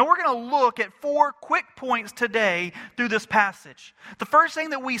 Now we're going to look at 4 quick points today through this passage. The first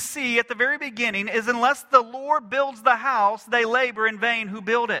thing that we see at the very beginning is, unless the Lord builds the house, they labor in vain who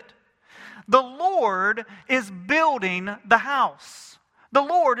build it. The Lord is building the house. The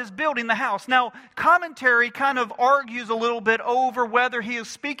Lord is building the house. Now, commentary kind of argues a little bit over whether he is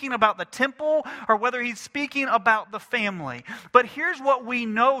speaking about the temple or whether he's speaking about the family. But here's what we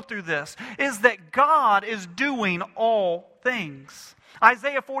know through this, is that God is doing all things.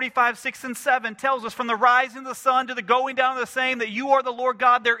 Isaiah 45, 6 and 7 tells us, from the rising of the sun to the going down of the same, that you are the Lord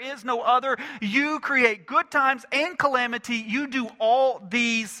God, there is no other. You create good times and calamity. You do all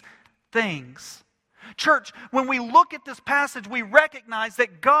these things. Church, when we look at this passage, we recognize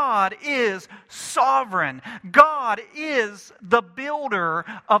that God is sovereign. God is the builder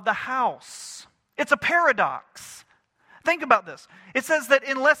of the house. It's a paradox. Think about this. It says that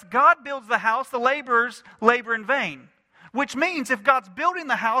unless God builds the house, the laborers labor in vain. Which means if God's building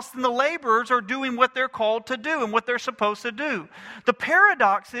the house, then the laborers are doing what they're called to do and what they're supposed to do. The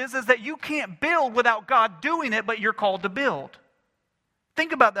paradox is that you can't build without God doing it, but you're called to build.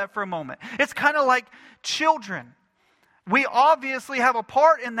 Think about that for a moment. It's kind of like children. We obviously have a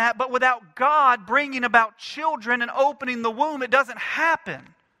part in that, but without God bringing about children and opening the womb, it doesn't happen.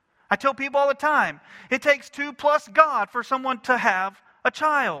 I tell people all the time, it takes 2 plus God for someone to have a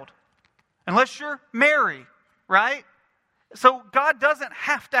child. Unless you're Mary, right? So God doesn't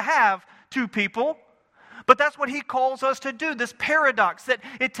have to have 2 people, but that's what he calls us to do. This paradox that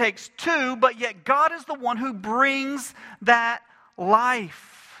it takes 2, but yet God is the one who brings that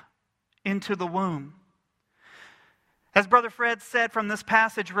life into the womb. As Brother Fred said from this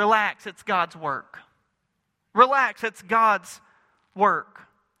passage, relax, it's God's work. Relax, it's God's work.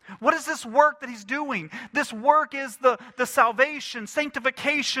 What is this work that he's doing? This work is the salvation,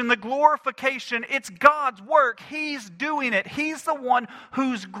 sanctification, the glorification. It's God's work. He's doing it. He's the one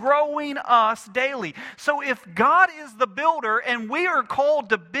who's growing us daily. So if God is the builder and we are called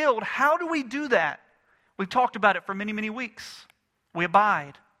to build, how do we do that? We've talked about it for many, many weeks. We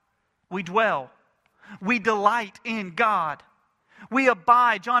abide. We dwell. We delight in God. We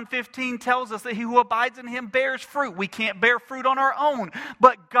abide. John 15 tells us that he who abides in him bears fruit. We can't bear fruit on our own,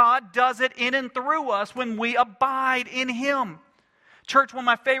 but God does it in and through us when we abide in him. Church, one of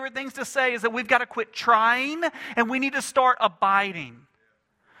my favorite things to say is that we've got to quit trying and we need to start abiding.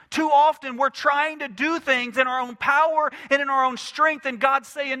 Too often we're trying to do things in our own power and in our own strength, and God's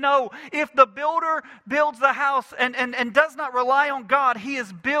saying, no, if the builder builds the house and does not rely on God, he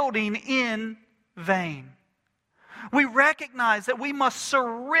is building in vain. We recognize that we must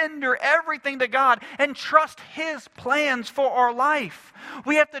surrender everything to God and trust his plans for our life.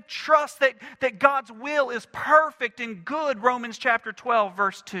 We have to trust that God's will is perfect and good, Romans chapter 12,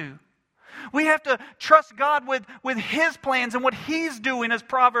 verse 2. We have to trust God with his plans and what he's doing, as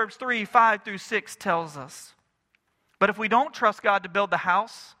Proverbs 3, 5 through 6 tells us. But if we don't trust God to build the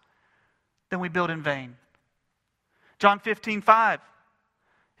house, then we build in vain. John 15, 5.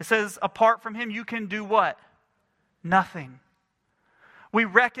 It says, apart from him you can do what? Nothing. We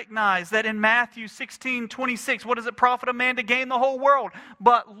recognize that in Matthew 16, 26, what does it profit a man to gain the whole world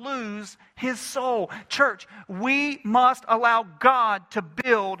but lose his soul? Church, we must allow God to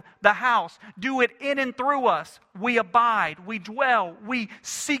build the house. Do it in and through us. We abide, we dwell, we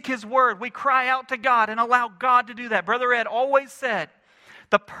seek his word, we cry out to God and allow God to do that. Brother Ed always said,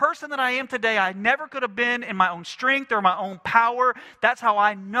 the person that I am today, I never could have been in my own strength or my own power. That's how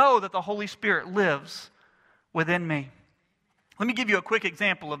I know that the Holy Spirit lives within me. Let me give you a quick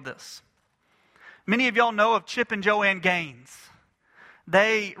example of this. Many of y'all know of Chip and Joanne Gaines.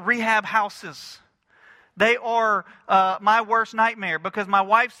 They rehab houses. They are my worst nightmare because my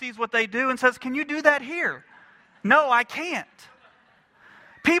wife sees what they do and says, can you do that here? No, I can't.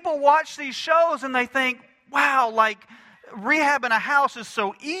 People watch these shows and they think, wow, like rehabbing a house is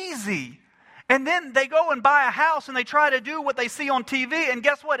so easy. And then they go and buy a house and they try to do what they see on TV, and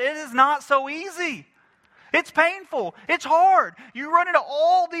guess what? It is not so easy. It's painful. It's hard. You run into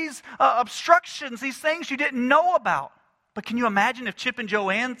all these obstructions, these things you didn't know about. But can you imagine if Chip and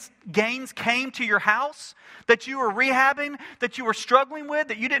Joanne Gaines came to your house that you were rehabbing, that you were struggling with,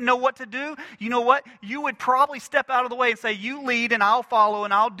 that you didn't know what to do? You know what? You would probably step out of the way and say, you lead and I'll follow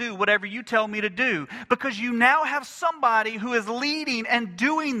and I'll do whatever you tell me to do. Because you now have somebody who is leading and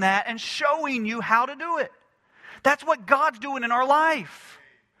doing that and showing you how to do it. That's what God's doing in our life.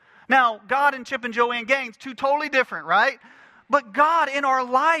 Now, God and Chip and Joanne Gaines, two totally different, right? But God in our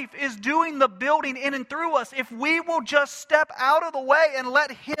life is doing the building in and through us if we will just step out of the way and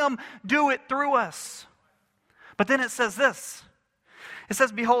let him do it through us. But then it says this. It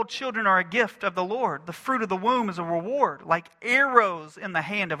says, behold, children are a gift of the Lord. The fruit of the womb is a reward, like arrows in the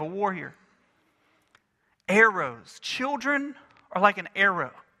hand of a warrior. Arrows. Children are like an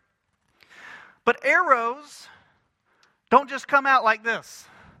arrow. But arrows don't just come out like this.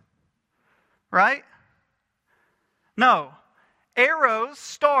 Right? No. arrows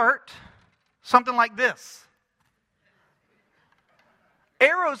start something like this.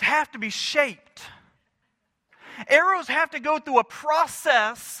 Arrows have to be shaped. Arrows have to go through a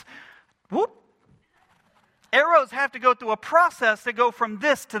process. Whoop. Arrows have to go through a process to go from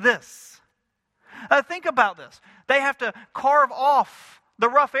this to this. Think about this. They have to carve off the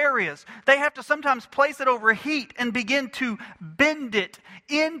rough areas. They have to sometimes place it over heat and begin to bend it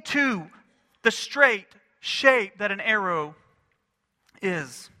into the straight shape that an arrow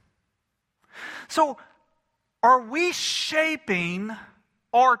is. So, are we shaping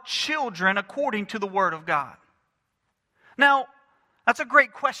our children according to the Word of God? Now, that's a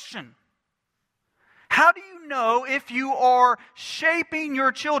great question. How do you know if you are shaping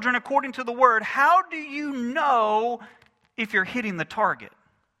your children according to the Word? How do you know if you're hitting the target?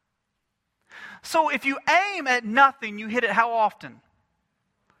 So if you aim at nothing, you hit it how often?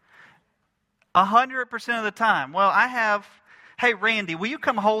 100% of the time. Well, hey Randy, will you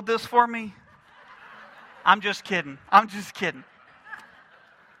come hold this for me? I'm just kidding.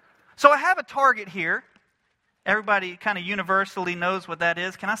 So I have a target here. Everybody kind of universally knows what that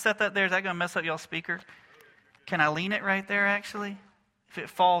is. Can I set that there? Is that going to mess up y'all's speaker? Can I lean it right there, actually? If it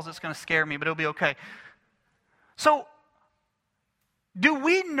falls, it's going to scare me, but it'll be okay. So, do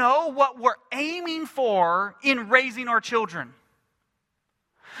we know what we're aiming for in raising our children?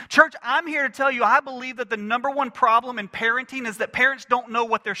 Church, I'm here to tell you, I believe that the number one problem in parenting is that parents don't know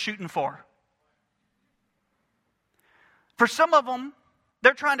what they're shooting for. For some of them,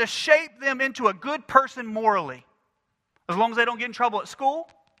 they're trying to shape them into a good person morally. As long as they don't get in trouble at school,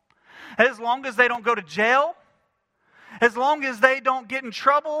 as long as they don't go to jail, as long as they don't get in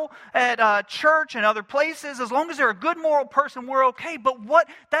trouble at church and other places, as long as they're a good moral person, we're okay. But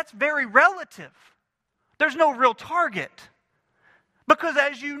that's very relative. There's no real target. Because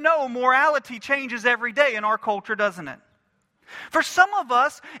as you know, morality changes every day in our culture, doesn't it? For some of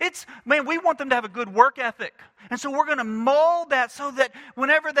us, we want them to have a good work ethic. And so we're going to mold that so that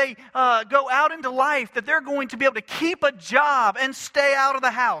whenever they go out into life, that they're going to be able to keep a job and stay out of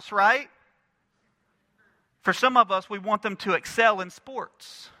the house, right? For some of us, we want them to excel in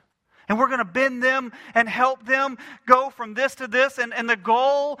sports. And we're going to bend them and help them go from this to this. And the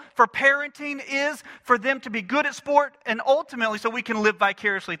goal for parenting is for them to be good at sport and ultimately so we can live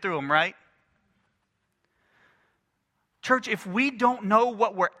vicariously through them, right? Church, if we don't know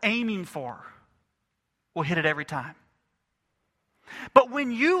what we're aiming for, we'll hit it every time. But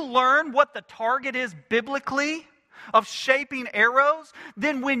when you learn what the target is biblically of shaping arrows,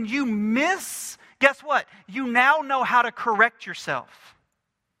 then when you miss, guess what? You now know how to correct yourself.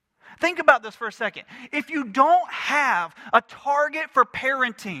 Think about this for a second. If you don't have a target for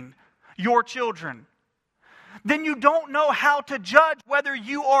parenting your children, then you don't know how to judge whether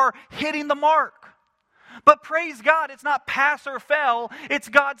you are hitting the mark. But praise God, it's not pass or fail. It's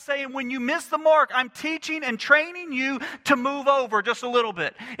God saying, when you miss the mark, I'm teaching and training you to move over just a little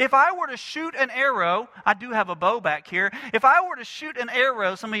bit. If I were to shoot an arrow, I do have a bow back here. If I were to shoot an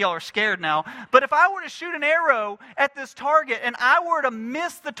arrow, some of y'all are scared now, but if I were to shoot an arrow at this target and I were to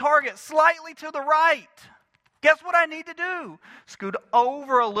miss the target slightly to the right, guess what I need to do? Scoot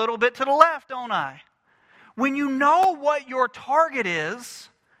over a little bit to the left, don't I? When you know what your target is,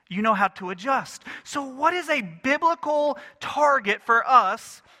 you know how to adjust. So what is a biblical target for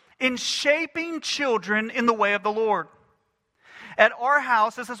us in shaping children in the way of the Lord? At our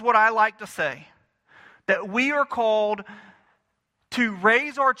house, this is what I like to say, that we are called to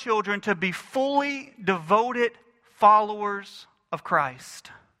raise our children to be fully devoted followers of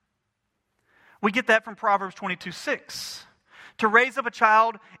Christ. We get that from Proverbs 22:6. To raise up a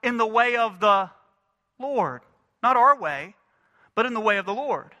child in the way of the Lord. Not our way, but in the way of the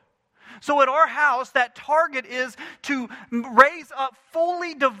Lord. So at our house, that target is to raise up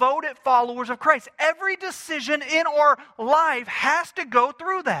fully devoted followers of Christ. Every decision in our life has to go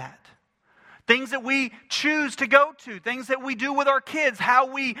through that. Things that we choose to go to, things that we do with our kids, how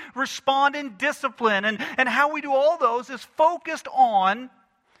we respond in discipline, and how we do all those is focused on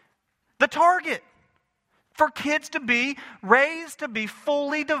the target. For kids to be raised to be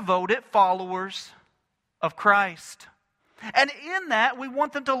fully devoted followers of Christ. And in that, we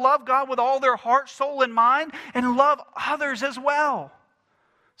want them to love God with all their heart, soul, and mind, and love others as well.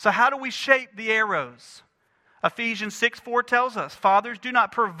 So how do we shape the arrows? Ephesians 6:4 tells us, fathers, do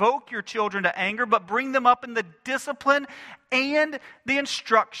not provoke your children to anger, but bring them up in the discipline and the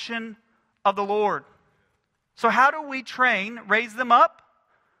instruction of the Lord. So how do we raise them up?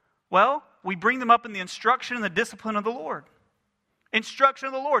 Well, we bring them up in the instruction and the discipline of the Lord. Instruction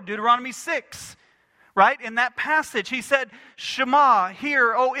of the Lord, Deuteronomy 6. Right? In that passage, he said, Shema,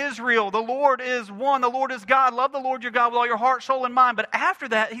 hear, O Israel, the Lord is one, the Lord is God. Love the Lord your God with all your heart, soul, and mind. But after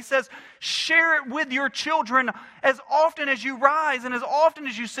that, he says, share it with your children as often as you rise and as often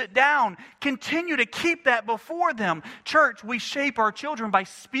as you sit down. Continue to keep that before them. Church, we shape our children by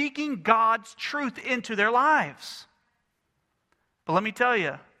speaking God's truth into their lives. But let me tell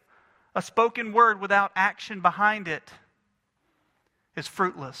you, a spoken word without action behind it is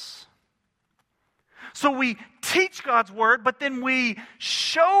fruitless. So we teach God's word, but then we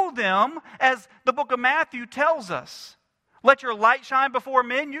show them, as the book of Matthew tells us. Let your light shine before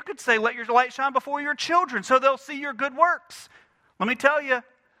men. You could say, let your light shine before your children, so they'll see your good works. Let me tell you,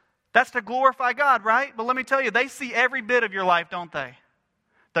 that's to glorify God, right? But let me tell you, they see every bit of your life, don't they?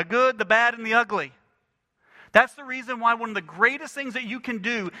 The good, the bad, and the ugly. That's the reason why one of the greatest things that you can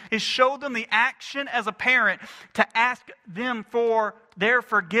do is show them the action as a parent to ask them for their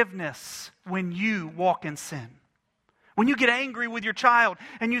forgiveness when you walk in sin. When you get angry with your child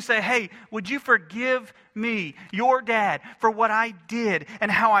and you say, hey, would you forgive me, your dad, for what I did and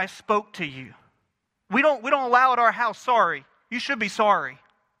how I spoke to you? We don't allow at our house, sorry. You should be sorry.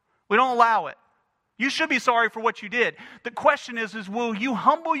 We don't allow it. You should be sorry for what you did. The question is will you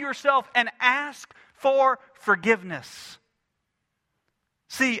humble yourself and ask for forgiveness?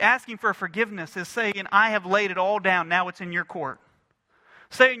 See, asking for forgiveness is saying, I have laid it all down, now it's in your court.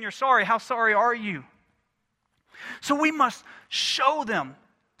 Saying you're sorry, how sorry are you? So we must show them.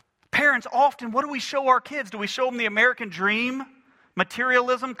 Parents, often, what do we show our kids? Do we show them the American dream,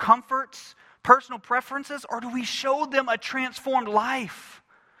 materialism, comforts, personal preferences, or do we show them a transformed life?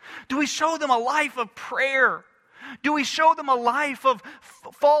 Do we show them a life of prayer? Do we show them a life of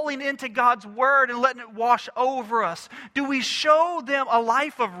falling into God's word and letting it wash over us? Do we show them a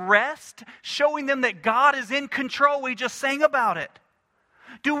life of rest, showing them that God is in control? We just sang about it.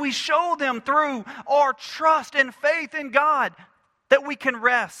 Do we show them through our trust and faith in God that we can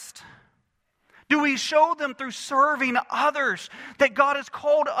rest? Do we show them through serving others that God has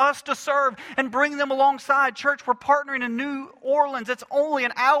called us to serve and bring them alongside? Church, we're partnering in New Orleans. It's only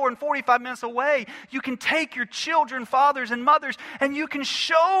an hour and 45 minutes away. You can take your children, fathers and mothers, and you can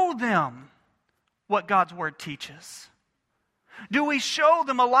show them what God's word teaches. Do we show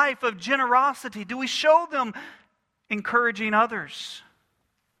them a life of generosity? Do we show them encouraging others?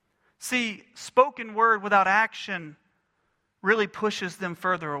 See, spoken word without action really pushes them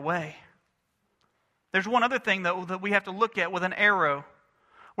further away. There's one other thing that we have to look at with an arrow.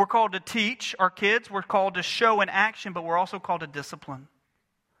 We're called to teach our kids. We're called to show in action, but we're also called to discipline.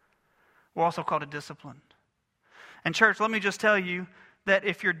 We're also called to discipline. And church, let me just tell you that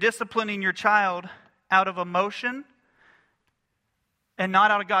if you're disciplining your child out of emotion and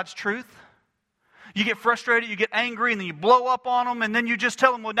not out of God's truth, you get frustrated, you get angry, and then you blow up on them, and then you just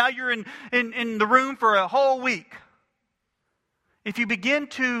tell them, well, now you're in the room for a whole week. If you begin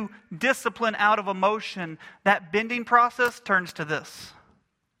to discipline out of emotion, that bending process turns to this.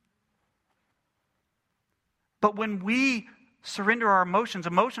 But when we surrender our emotions,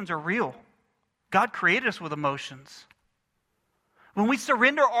 emotions are real. God created us with emotions. When we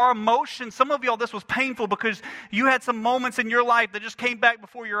surrender our emotions, some of y'all, this was painful because you had some moments in your life that just came back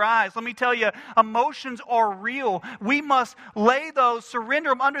before your eyes. Let me tell you, emotions are real. We must lay those, surrender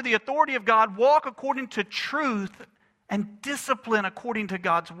them under the authority of God, walk according to truth, and discipline according to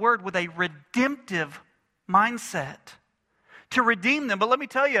God's word with a redemptive mindset to redeem them. But let me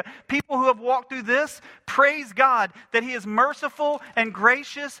tell you, people who have walked through this, praise God that He is merciful and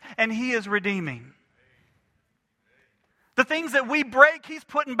gracious and He is redeeming. The things that we break, He's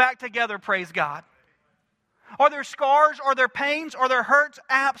putting back together, praise God. Are there scars? Are there pains? Are there hurts?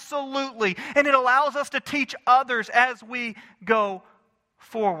 Absolutely. And it allows us to teach others as we go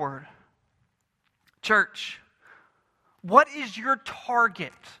forward. Church, what is your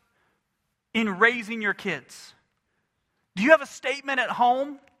target in raising your kids? Do you have a statement at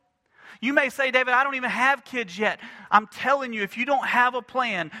home? You may say, David, I don't even have kids yet. I'm telling you, if you don't have a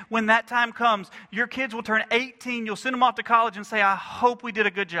plan, when that time comes, your kids will turn 18, you'll send them off to college and say, I hope we did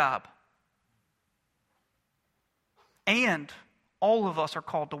a good job. And all of us are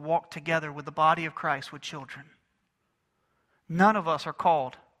called to walk together with the body of Christ with children. None of us are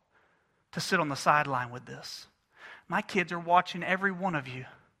called to sit on the sideline with this. My kids are watching every one of you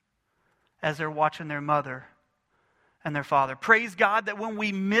as they're watching their mother and their father. Praise God that when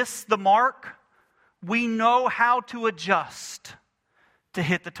we miss the mark, we know how to adjust to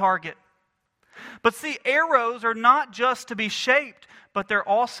hit the target. But see, arrows are not just to be shaped, but they're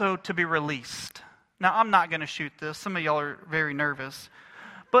also to be released. Now, I'm not going to shoot this. Some of y'all are very nervous.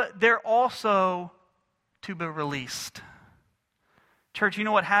 But they're also to be released. Church, you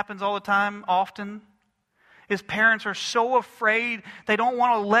know what happens all the time, often? is parents are so afraid, they don't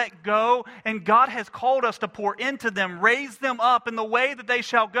want to let go, and God has called us to pour into them, raise them up in the way that they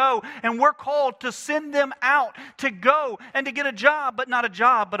shall go, and we're called to send them out, to go and to get a job, but not a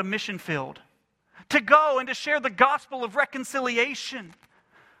job, but a mission field. To go and to share the gospel of reconciliation.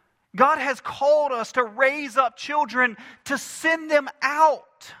 God has called us to raise up children, to send them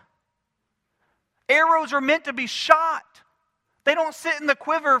out. Arrows are meant to be shot. They don't sit in the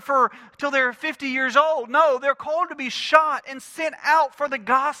quiver till they're 50 years old. No, they're called to be shot and sent out for the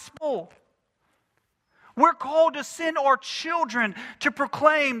gospel. We're called to send our children to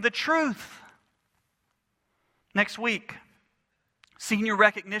proclaim the truth. Next week, senior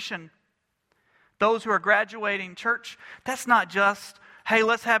recognition. Those who are graduating, church, that's not just, hey,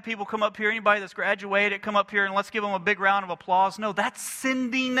 let's have people come up here. Anybody that's graduated, come up here and let's give them a big round of applause. No, that's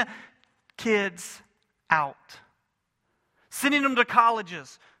sending kids out. Sending them to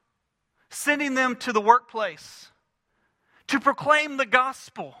colleges, sending them to the workplace, to proclaim the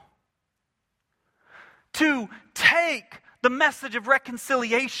gospel, to take the message of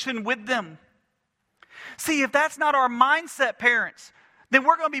reconciliation with them. See, if that's not our mindset, parents, then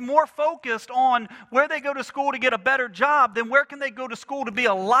we're going to be more focused on where they go to school to get a better job than where can they go to school to be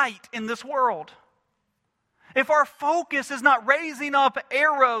a light in this world. If our focus is not raising up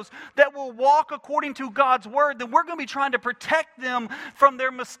arrows that will walk according to God's word, then we're going to be trying to protect them from their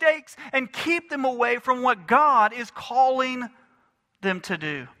mistakes and keep them away from what God is calling them to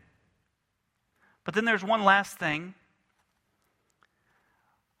do. But then there's one last thing.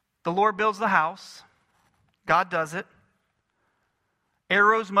 The Lord builds the house. God does it.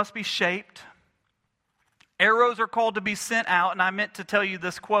 Arrows must be shaped. Arrows are called to be sent out, and I meant to tell you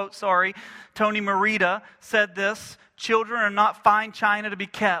this quote, sorry. Tony Merida said this, children are not fine china to be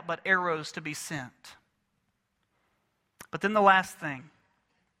kept, but arrows to be sent. But then the last thing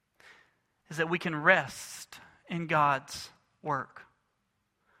is that we can rest in God's work.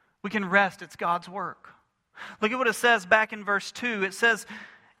 We can rest, it's God's work. Look at what it says back in verse 2. It says,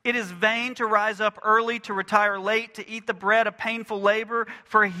 it is vain to rise up early, to retire late, to eat the bread of painful labor,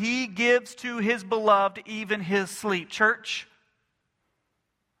 for he gives to his beloved even his sleep. Church,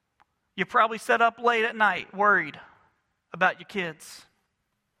 you probably sat up late at night worried about your kids.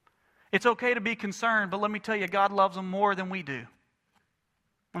 It's okay to be concerned, but let me tell you, God loves them more than we do.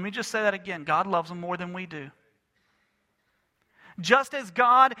 Let me just say that again. God loves them more than we do. Just as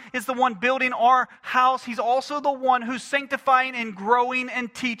God is the one building our house, He's also the one who's sanctifying and growing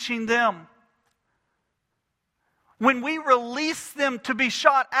and teaching them. When we release them to be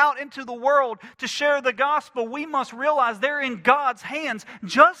shot out into the world to share the gospel, we must realize they're in God's hands,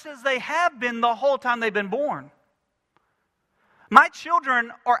 just as they have been the whole time they've been born. My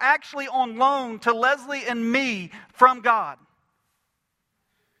children are actually on loan to Leslie and me from God.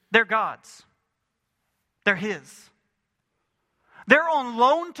 They're God's. They're His. They're on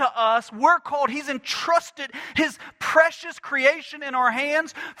loan to us. We're called, He's entrusted His precious creation in our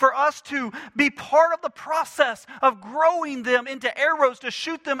hands for us to be part of the process of growing them into arrows to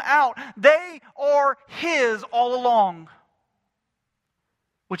shoot them out. They are His all along.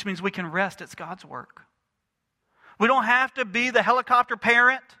 Which means we can rest. It's God's work. We don't have to be the helicopter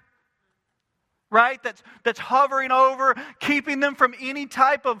parent, right? That's hovering over, keeping them from any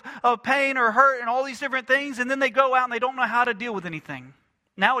type of pain or hurt and all these different things, and then they go out and they don't know how to deal with anything.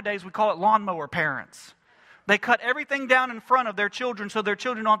 Nowadays, we call it lawnmower parents. They cut everything down in front of their children so their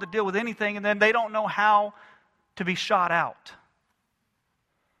children don't have to deal with anything, and then they don't know how to be shot out.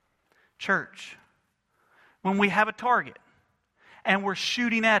 Church, when we have a target and we're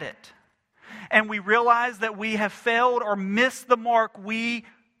shooting at it, and we realize that we have failed or missed the mark, we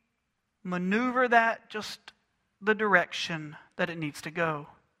maneuver that just the direction that it needs to go.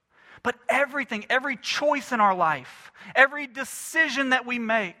 But everything, every choice in our life, every decision that we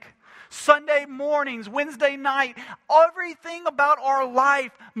make, Sunday mornings, Wednesday night, everything about our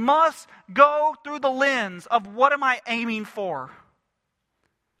life must go through the lens of what am I aiming for?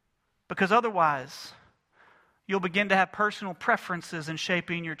 Because otherwise, you'll begin to have personal preferences in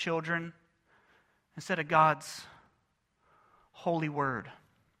shaping your children instead of God's holy word.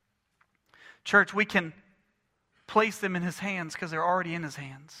 Church, we can place them in His hands because they're already in His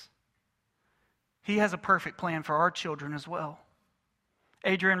hands. He has a perfect plan for our children as well.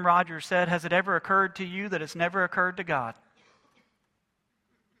 Adrian Rogers said, has it ever occurred to you that it's never occurred to God?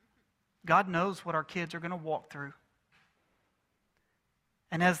 God knows what our kids are going to walk through.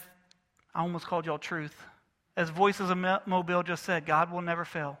 And as I almost called y'all truth, as Voices of Mobile just said, God will never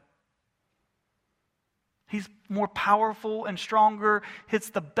fail. He's more powerful and stronger. It's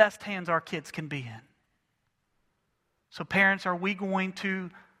the best hands our kids can be in. So parents, are we going to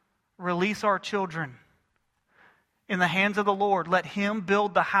release our children in the hands of the Lord. Let Him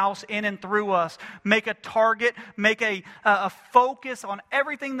build the house in and through us. Make a target, make a focus on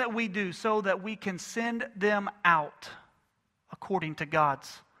everything that we do so that we can send them out according to God's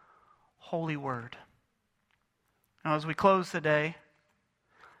holy word. Now, as we close today,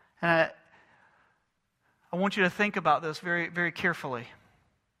 and I want you to think about this very, very carefully.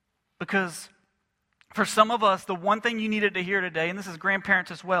 Because for some of us, the one thing you needed to hear today, and this is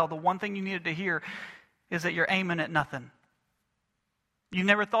grandparents as well, the one thing you needed to hear is that you're aiming at nothing. You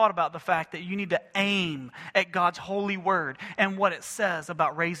never thought about the fact that you need to aim at God's holy word and what it says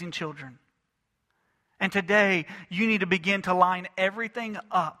about raising children. And today, you need to begin to line everything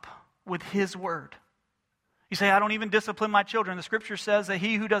up with His word. You say, I don't even discipline my children. The scripture says that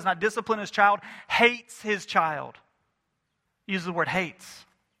he who does not discipline his child hates his child. Use the word hates.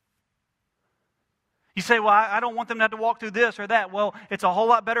 You say, well, I don't want them to have to walk through this or that. Well, it's a whole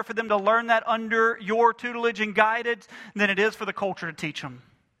lot better for them to learn that under your tutelage and guidance than it is for the culture to teach them.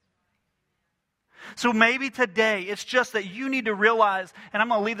 So maybe today, it's just that you need to realize, and I'm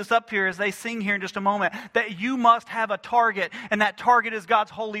going to leave this up here as they sing here in just a moment, that you must have a target, and that target is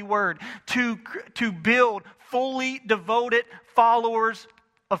God's holy word, to build fully devoted followers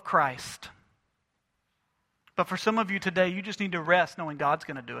of Christ. But for some of you today, you just need to rest knowing God's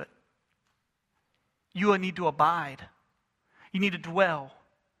going to do it. You need to abide. You need to dwell.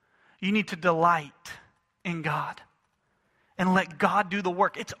 You need to delight in God. And let God do the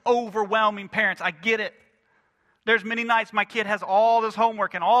work. It's overwhelming, parents. I get it. There's many nights my kid has all this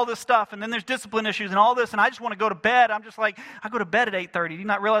homework and all this stuff, and then there's discipline issues and all this, and I just want to go to bed. I'm just like, I go to bed at 8:30. Do you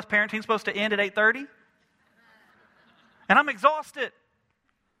not realize parenting is supposed to end at 8:30? And I'm exhausted.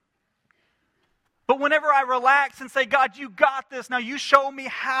 But whenever I relax and say, God, you got this. Now you show me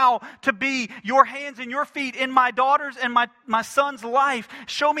how to be your hands and your feet in my daughter's and my son's life.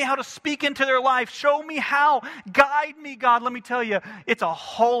 Show me how to speak into their life. Show me how. Guide me, God. Let me tell you, it's a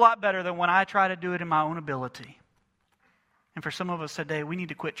whole lot better than when I try to do it in my own ability. And for some of us today, we need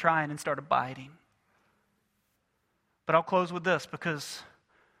to quit trying and start abiding. But I'll close with this, because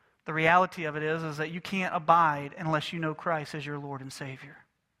the reality of it is that you can't abide unless you know Christ as your Lord and Savior.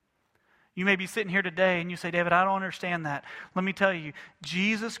 You may be sitting here today and you say, David, I don't understand that. Let me tell you,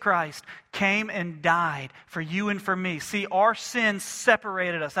 Jesus Christ came and died for you and for me. See, our sins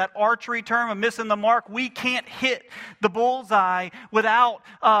separated us. That archery term of missing the mark, we can't hit the bullseye without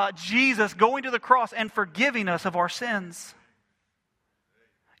Jesus going to the cross and forgiving us of our sins.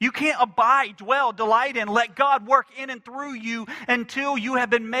 You can't abide, dwell, delight in, let God work in and through you until you have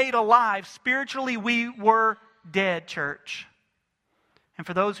been made alive. Spiritually, we were dead, church. And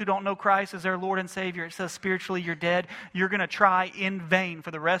for those who don't know Christ as their Lord and Savior, it says spiritually you're dead. You're going to try in vain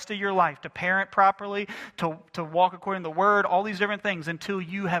for the rest of your life to parent properly, to walk according to the Word, all these different things until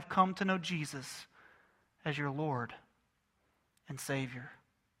you have come to know Jesus as your Lord and Savior.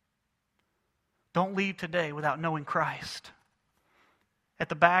 Don't leave today without knowing Christ. At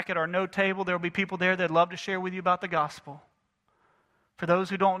the back at our note table, there will be people there that love to share with you about the gospel. For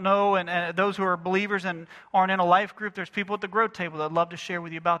those who don't know and those who are believers and aren't in a life group, there's people at the Grow table that love to share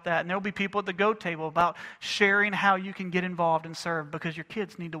with you about that. And there will be people at the Go table about sharing how you can get involved and serve, because your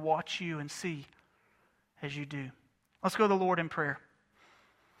kids need to watch you and see as you do. Let's go to the Lord in prayer.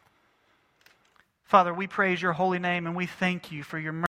 Father, we praise your holy name and we thank you for your mercy.